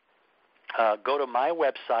these? Go to my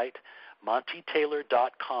website,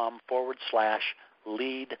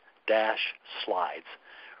 MonteTaylor.com/lead-slides.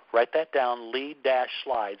 Write that down,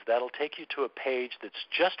 lead-slides. That'll take you to a page that's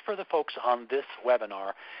just for the folks on this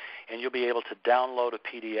webinar, and you'll be able to download a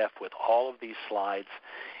PDF with all of these slides.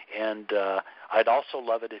 And I'd also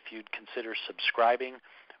love it if you'd consider subscribing.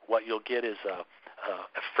 What you'll get is a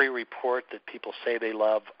free report that people say they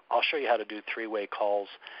love. I'll show you how to do 3-way calls,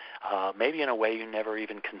 maybe in a way you never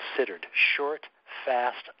even considered. Short,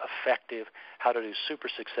 fast, effective, how to do super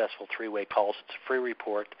successful 3-way calls. It's a free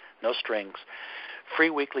report, no strings. Free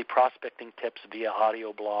weekly prospecting tips via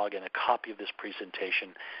audio blog, and a copy of this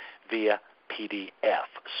presentation via PDF.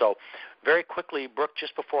 So very quickly, Brooke,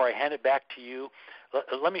 just before I hand it back to you,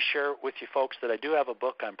 let me share with you folks that I do have a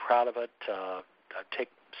book. I'm proud of it. I'll take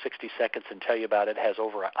 60 seconds and tell you about it. It has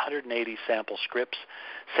over 180 sample scripts,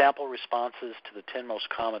 sample responses to the 10 most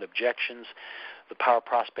common objections, the power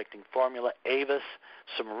prospecting formula, AVIS,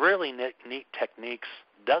 some really neat techniques,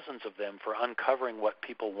 dozens of them for uncovering what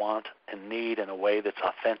people want and need in a way that's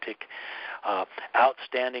authentic,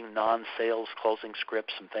 outstanding non-sales closing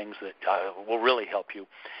scripts and things that will really help you.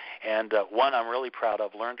 And one I'm really proud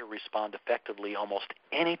of, learn to respond effectively almost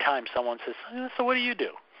any time someone says, so what do you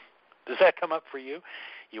do? Does that come up for you?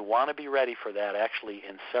 You want to be ready for that actually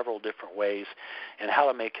in several different ways, and how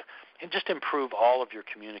to make and just improve all of your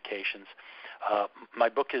communications. My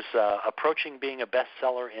book is approaching being a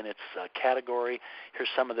bestseller in its category. Here's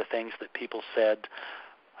some of the things that people said.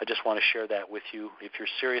 I just want to share that with you. If you're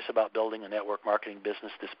serious about building a network marketing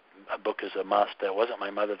business, this book is a must. That wasn't my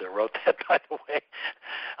mother that wrote that, by the way.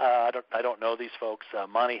 I don't know these folks.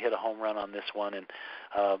 Monte hit a home run on this one, and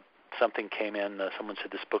something came in. Someone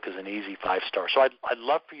said this book is an easy 5-star. So I'd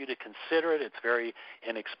love for you to consider it. It's very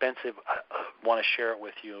inexpensive. I want to share it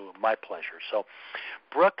with you. My pleasure. So,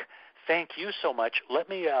 Brooke, thank you so much. Let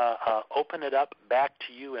me open it up back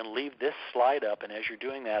to you and leave this slide up. And as you're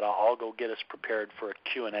doing that, I'll go get us prepared for a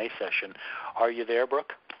Q&A session. Are you there,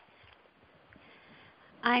 Brooke?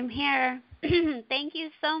 I'm here. Thank you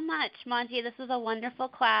so much, Monte. This was a wonderful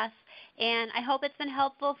class, and I hope it's been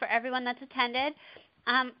helpful for everyone that's attended.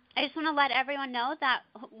 I just want to let everyone know that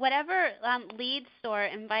whatever lead store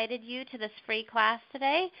invited you to this free class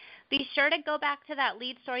today, be sure to go back to that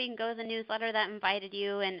lead store. You can go to the newsletter that invited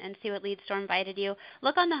you and see what lead store invited you.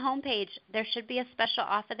 Look on the homepage. There should be a special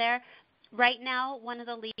offer there. Right now, one of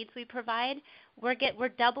the leads we provide, we're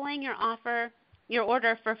doubling your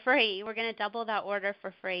order for free. We're going to double that order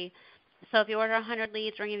for free. So if you order 100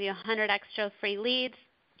 leads, we're going to give you 100 extra free leads.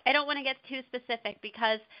 I don't want to get too specific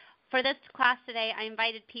because for this class today, I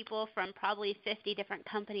invited people from probably 50 different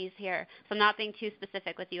companies here, so I'm not being too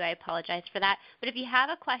specific with you. I apologize for that. But if you have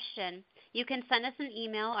a question, you can send us an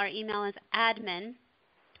email. Our email is admin,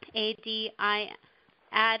 admin,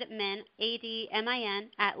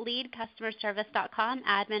 at leadcustomerservice.com,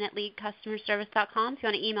 admin at leadcustomerservice.com if you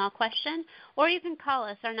want to email a question, or you can call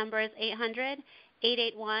us. Our number is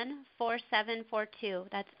 800-881-4742.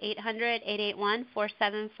 That's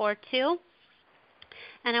 800-881-4742.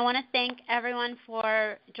 And I want to thank everyone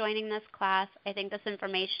for joining this class. I think this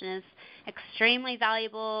information is extremely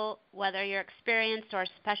valuable, whether you're experienced or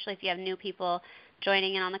especially if you have new people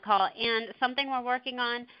joining in on the call. And something we're working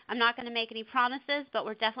on, I'm not going to make any promises, but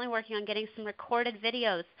we're definitely working on getting some recorded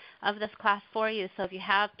videos of this class for you. So if you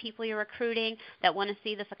have people you're recruiting that want to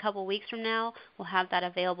see this a couple weeks from now, we'll have that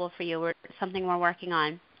available for you. Something we're working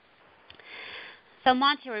on. So,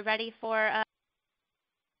 Monte, are we ready for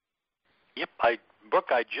Yep, Brooke,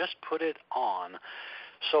 I just put it on.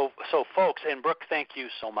 So folks, and Brooke, thank you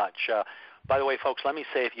so much. By the way, folks, let me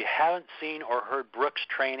say, if you haven't seen or heard Brooke's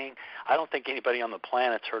training, I don't think anybody on the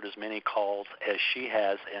planet's heard as many calls as she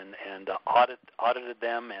has, and audited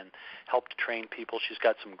them and helped train people. She's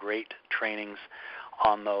got some great trainings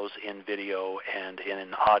on those in video and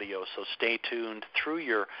in audio. So stay tuned through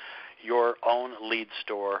your own lead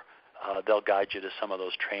store. They'll guide you to some of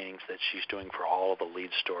those trainings that she's doing for all of the lead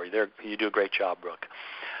store. You do a great job, Brooke.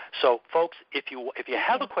 So, folks, if you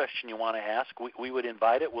have a question you want to ask, we would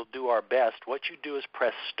invite it. We'll do our best. What you do is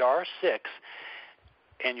press *6,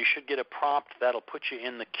 and you should get a prompt that'll put you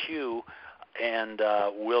in the queue, and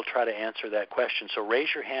we'll try to answer that question. So raise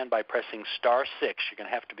your hand by pressing *6. You're going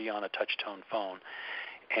to have to be on a touch-tone phone.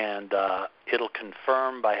 And it'll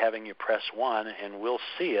confirm by having you press 1, and we'll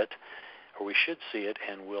see it, or we should see it,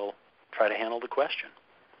 and we'll try to handle the question.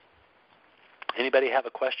 Anybody have a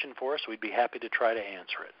question for us? We'd be happy to try to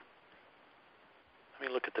answer it. Let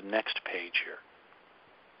me look at the next page here.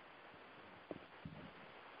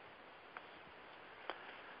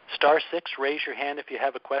 *6, raise your hand if you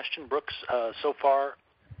have a question. Brooks, so far,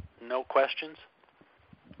 no questions?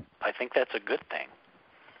 I think that's a good thing.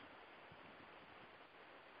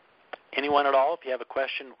 Anyone at all, if you have a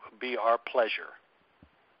question, it would be our pleasure.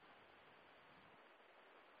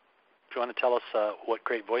 If you want to tell us what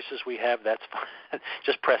great voices we have, that's fine.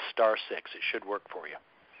 Just press *6. It should work for you.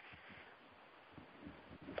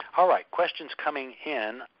 All right, questions coming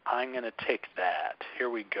in. I'm going to take that. Here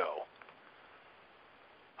we go.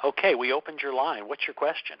 Okay, we opened your line. What's your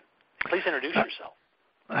question? Please introduce yourself.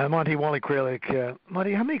 Monte, Wally Kralik.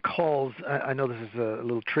 Monte, how many calls, I know this is a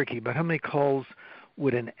little tricky, but how many calls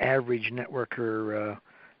would an average networker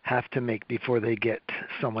have to make before they get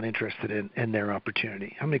someone interested in their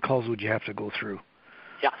opportunity? How many calls would you have to go through?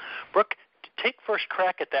 Yeah. Brooke, take first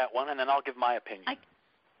crack at that one, and then I'll give my opinion.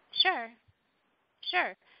 Sure.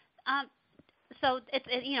 So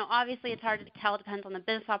obviously it's hard to tell. It depends on the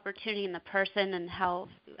business opportunity and the person and how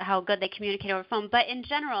good they communicate over phone. But in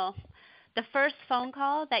general, the first phone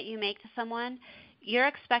call that you make to someone, your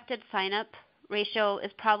expected sign-up ratio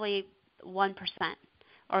is probably 1%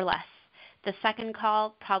 or less. The second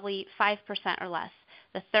call, probably 5% or less.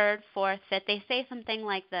 The third, fourth, fifth, they say something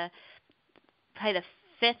like probably the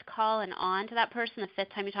fifth call and on to that person, the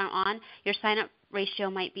fifth time you turn on, your sign-up ratio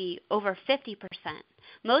might be over 50%.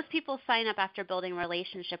 Most people sign up after building a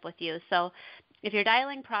relationship with you. So if you're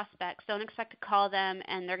dialing prospects, don't expect to call them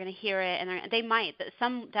and they're going to hear it. And they might, but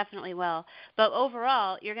some definitely will. But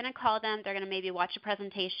overall, you're going to call them. They're going to maybe watch a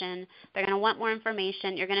presentation. They're going to want more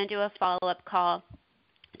information. You're going to do a follow-up call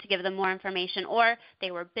to give them more information, or they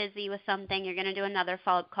were busy with something, you're going to do another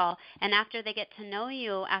follow-up call. And after they get to know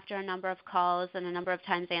you after a number of calls and a number of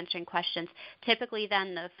times answering questions, typically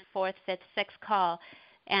then the fourth, fifth, sixth call,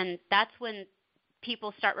 and that's when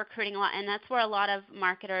people start recruiting a lot, and that's where a lot of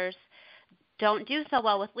marketers don't do so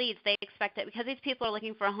well with leads. They expect that because these people are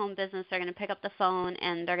looking for a home business, they're going to pick up the phone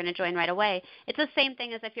and they're going to join right away. It's the same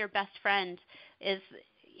thing as if your best friend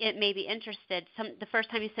it may be interested. The first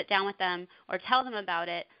time you sit down with them or tell them about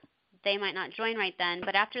it, they might not join right then.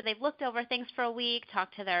 But after they've looked over things for a week,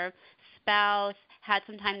 talked to their spouse, had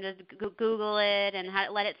some time to Google it and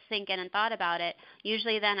let it sink in and thought about it,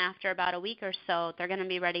 usually then after about a week or so, they're going to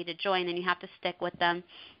be ready to join, and you have to stick with them.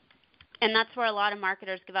 And that's where a lot of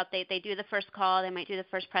marketers give up. They do the first call, they might do the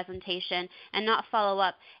first presentation, and not follow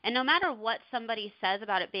up. And no matter what somebody says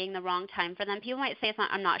about it being the wrong time for them, people might say,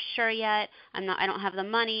 I'm not sure yet, I don't have the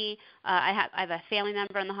money, I have a family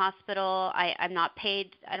member in the hospital, I'm not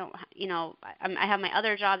paid, I have my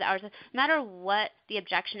other job, the hours. No matter what the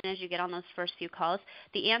objection is you get on those first few calls,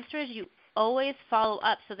 the answer is you always follow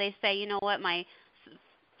up. So they say, you know what, my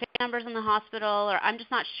members in the hospital, or I'm just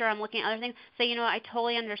not sure, I'm looking at other things. So, I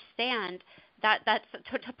totally understand that's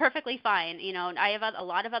perfectly fine. I have a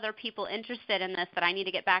lot of other people interested in this that I need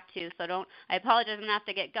to get back to, so I apologize, I'm going to have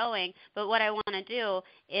to get going. But what I want to do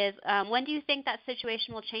is, when do you think that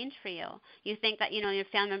situation will change for you? You think that, your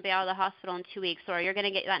family member will be out of the hospital in 2 weeks, or you're going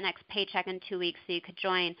to get that next paycheck in 2 weeks so you could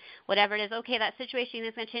join, whatever it is. Okay, that situation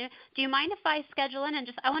is going to change. Do you mind if I schedule in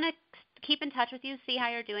and I want to keep in touch with you, see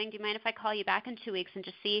how you're doing. Do you mind if I call you back in 2 weeks and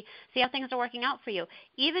just see how things are working out for you?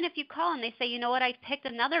 Even if you call and they say, you know what, I picked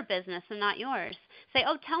another business and not yours. Say,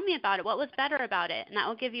 oh, tell me about it. What was better about it? And that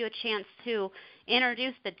will give you a chance to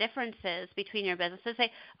introduce the differences between your businesses.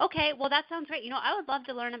 Say, okay, well, that sounds great. I would love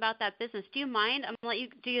to learn about that business. Do you mind? I'm going to let you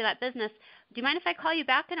do that business. Do you mind if I call you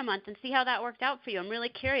back in a month and see how that worked out for you? I'm really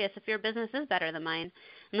curious if your business is better than mine.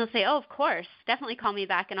 And they'll say, oh, of course, definitely call me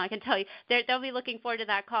back, and I can tell you. They'll be looking forward to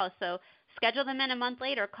that call. So schedule them in a month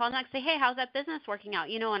later, call them and say, hey, how's that business working out?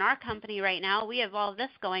 In our company right now, we have all of this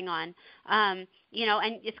going on, and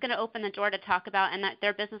it's going to open the door to talk about, and that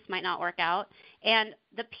their business might not work out. And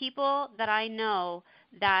the people that I know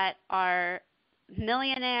that are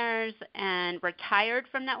millionaires and retired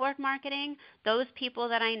from network marketing, those people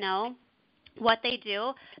that I know, what they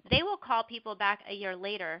do, they will call people back a year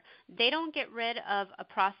later. They don't get rid of a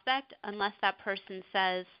prospect unless that person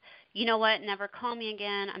says, you know what, never call me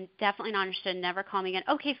again. I'm definitely not interested. Never call me again.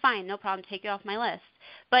 Okay, fine, no problem. Take you off my list.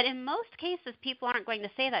 But in most cases, people aren't going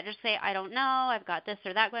to say that. Just say, I don't know. I've got this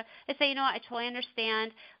or that. They say, you know what, I totally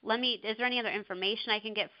understand. Is there any other information I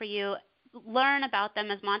can get for you? Learn about them,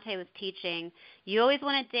 as Monte was teaching. You always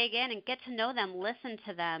want to dig in and get to know them, listen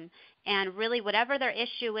to them, and really whatever their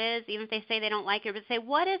issue is, even if they say they don't like it, but say,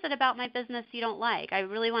 what is it about my business you don't like? I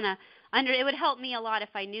really want to it would help me a lot if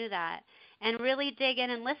I knew that, and really dig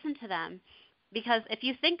in and listen to them. Because if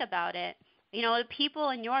you think about it, the people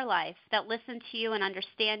in your life that listen to you and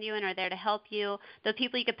understand you and are there to help you, the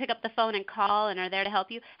people you could pick up the phone and call and are there to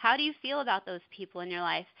help you, how do you feel about those people in your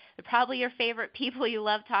life? They're probably your favorite people you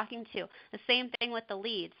love talking to. The same thing with the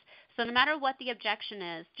leads. So no matter what the objection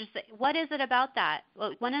is, just say, what is it about that?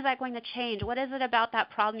 When is that going to change? What is it about that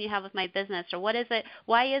problem you have with my business? Or why is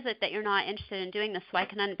it that you're not interested in doing this, so I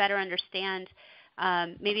can better understand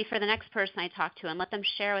maybe for the next person I talk to, and let them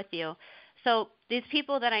share with you. So these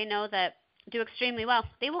people that I know that do extremely well,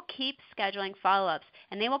 they will keep scheduling follow-ups,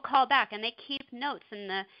 and they will call back, and they keep notes in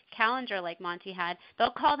the calendar like Monte had. They'll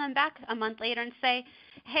call them back a month later and say,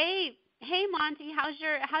 hey Monte, how's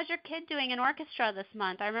your kid doing in orchestra this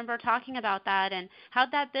month? I remember talking about that, and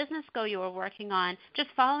how'd that business go you were working on? Just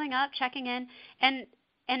following up, checking in, and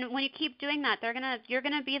when you keep doing that, you're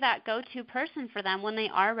gonna be that go-to person for them when they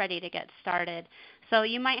are ready to get started. So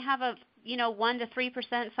you might have 1 to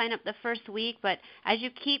 3% sign up the first week, but as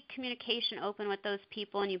you keep communication open with those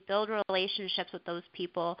people and you build relationships with those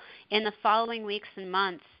people, in the following weeks and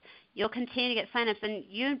months, you'll continue to get signups, and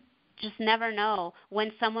you just never know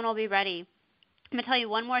when someone will be ready. I'm going to tell you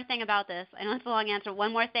one more thing about this. I know it's a long answer.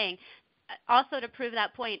 One more thing. Also, to prove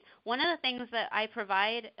that point, one of the things that I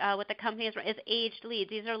provide with the company is aged leads.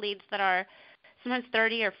 These are leads that are sometimes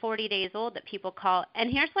 30 or 40 days old that people call. And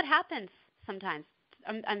here's what happens sometimes.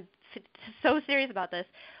 I'm so serious about this.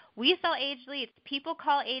 We sell aged leads. People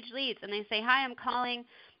call aged leads, and they say, hi, I'm calling,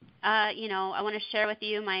 I want to share with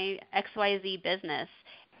you my XYZ business.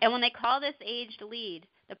 And when they call this aged lead,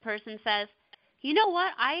 the person says, you know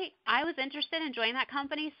what, I was interested in joining that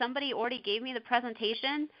company. Somebody already gave me the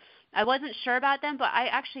presentation. I wasn't sure about them, but I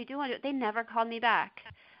actually do want to. They never called me back.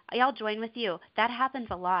 I'll join with you. That happens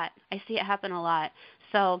a lot. I see it happen a lot.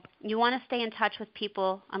 So you want to stay in touch with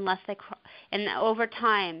people and over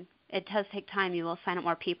time, it does take time. You will sign up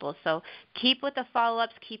more people. So keep with the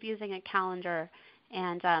follow-ups. Keep using a calendar.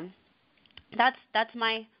 And that's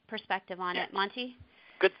my perspective on it. Monte?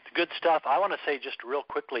 Good stuff. I want to say just real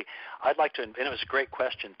quickly, I'd like to, and it was a great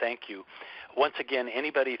question. Thank you. Once again,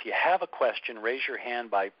 anybody, if you have a question, raise your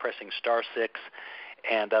hand by pressing *6,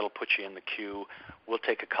 and that'll put you in the queue. We'll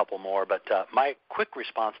take a couple more. But my quick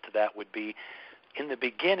response to that would be, in the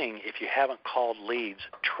beginning, if you haven't called leads,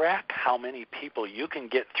 track how many people you can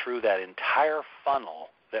get through that entire funnel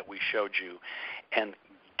that we showed you and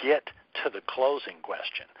get to the closing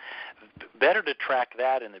question. Better to track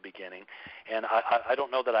that in the beginning. And I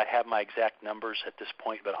don't know that I have my exact numbers at this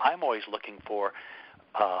point, but I'm always looking for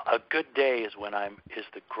a good day is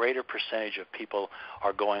the greater percentage of people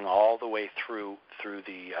are going all the way through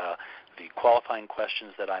the qualifying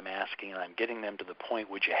questions that I'm asking, and I'm getting them to the point,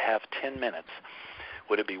 would you have 10 minutes?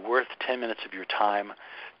 Would it be worth 10 minutes of your time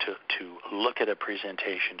to look at a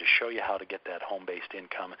presentation to show you how to get that home-based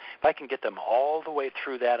income? If I can get them all the way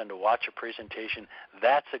through that and to watch a presentation,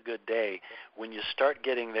 that's a good day. When you start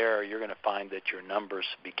getting there, you're going to find that your numbers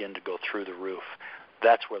begin to go through the roof.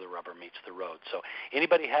 That's where the rubber meets the road. So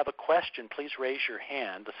anybody have a question, please raise your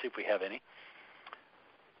hand. Let's see if we have any.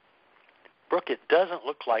 Brooke, it doesn't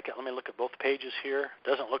look like it. Let me look at both pages here.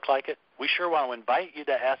 Doesn't look like it. We sure want to invite you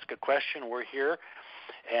to ask a question. We're here.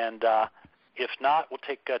 And if not, we'll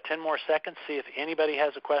take 10 more seconds, see if anybody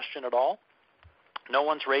has a question at all. No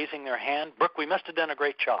one's raising their hand. Brooke, we must have done a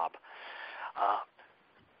great job.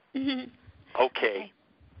 Okay.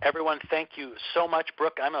 Everyone, thank you so much.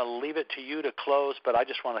 Brooke, I'm going to leave it to you to close, but I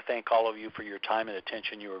just want to thank all of you for your time and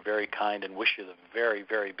attention. You were very kind, and wish you the very,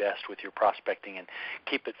 very best with your prospecting, and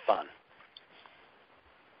keep it fun.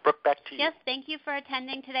 Brooke, back to you. Yes, thank you for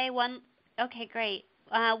attending today. Okay, great.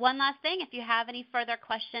 One last thing, if you have any further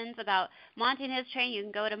questions about Monte and his training, you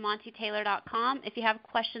can go to MonteTaylor.com. If you have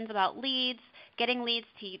questions about leads, getting leads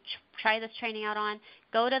to try this training out on,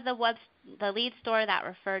 go to the the lead store that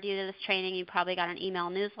referred you to this training. You probably got an email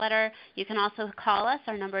newsletter. You can also call us.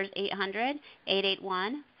 Our number is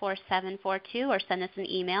 800-881-4742, or send us an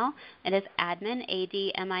email. It is admin,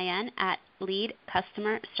 ADMIN, at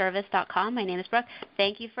leadcustomerservice.com. My name is Brooke.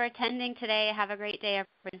 Thank you for attending today. Have a great day,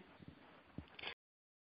 everyone.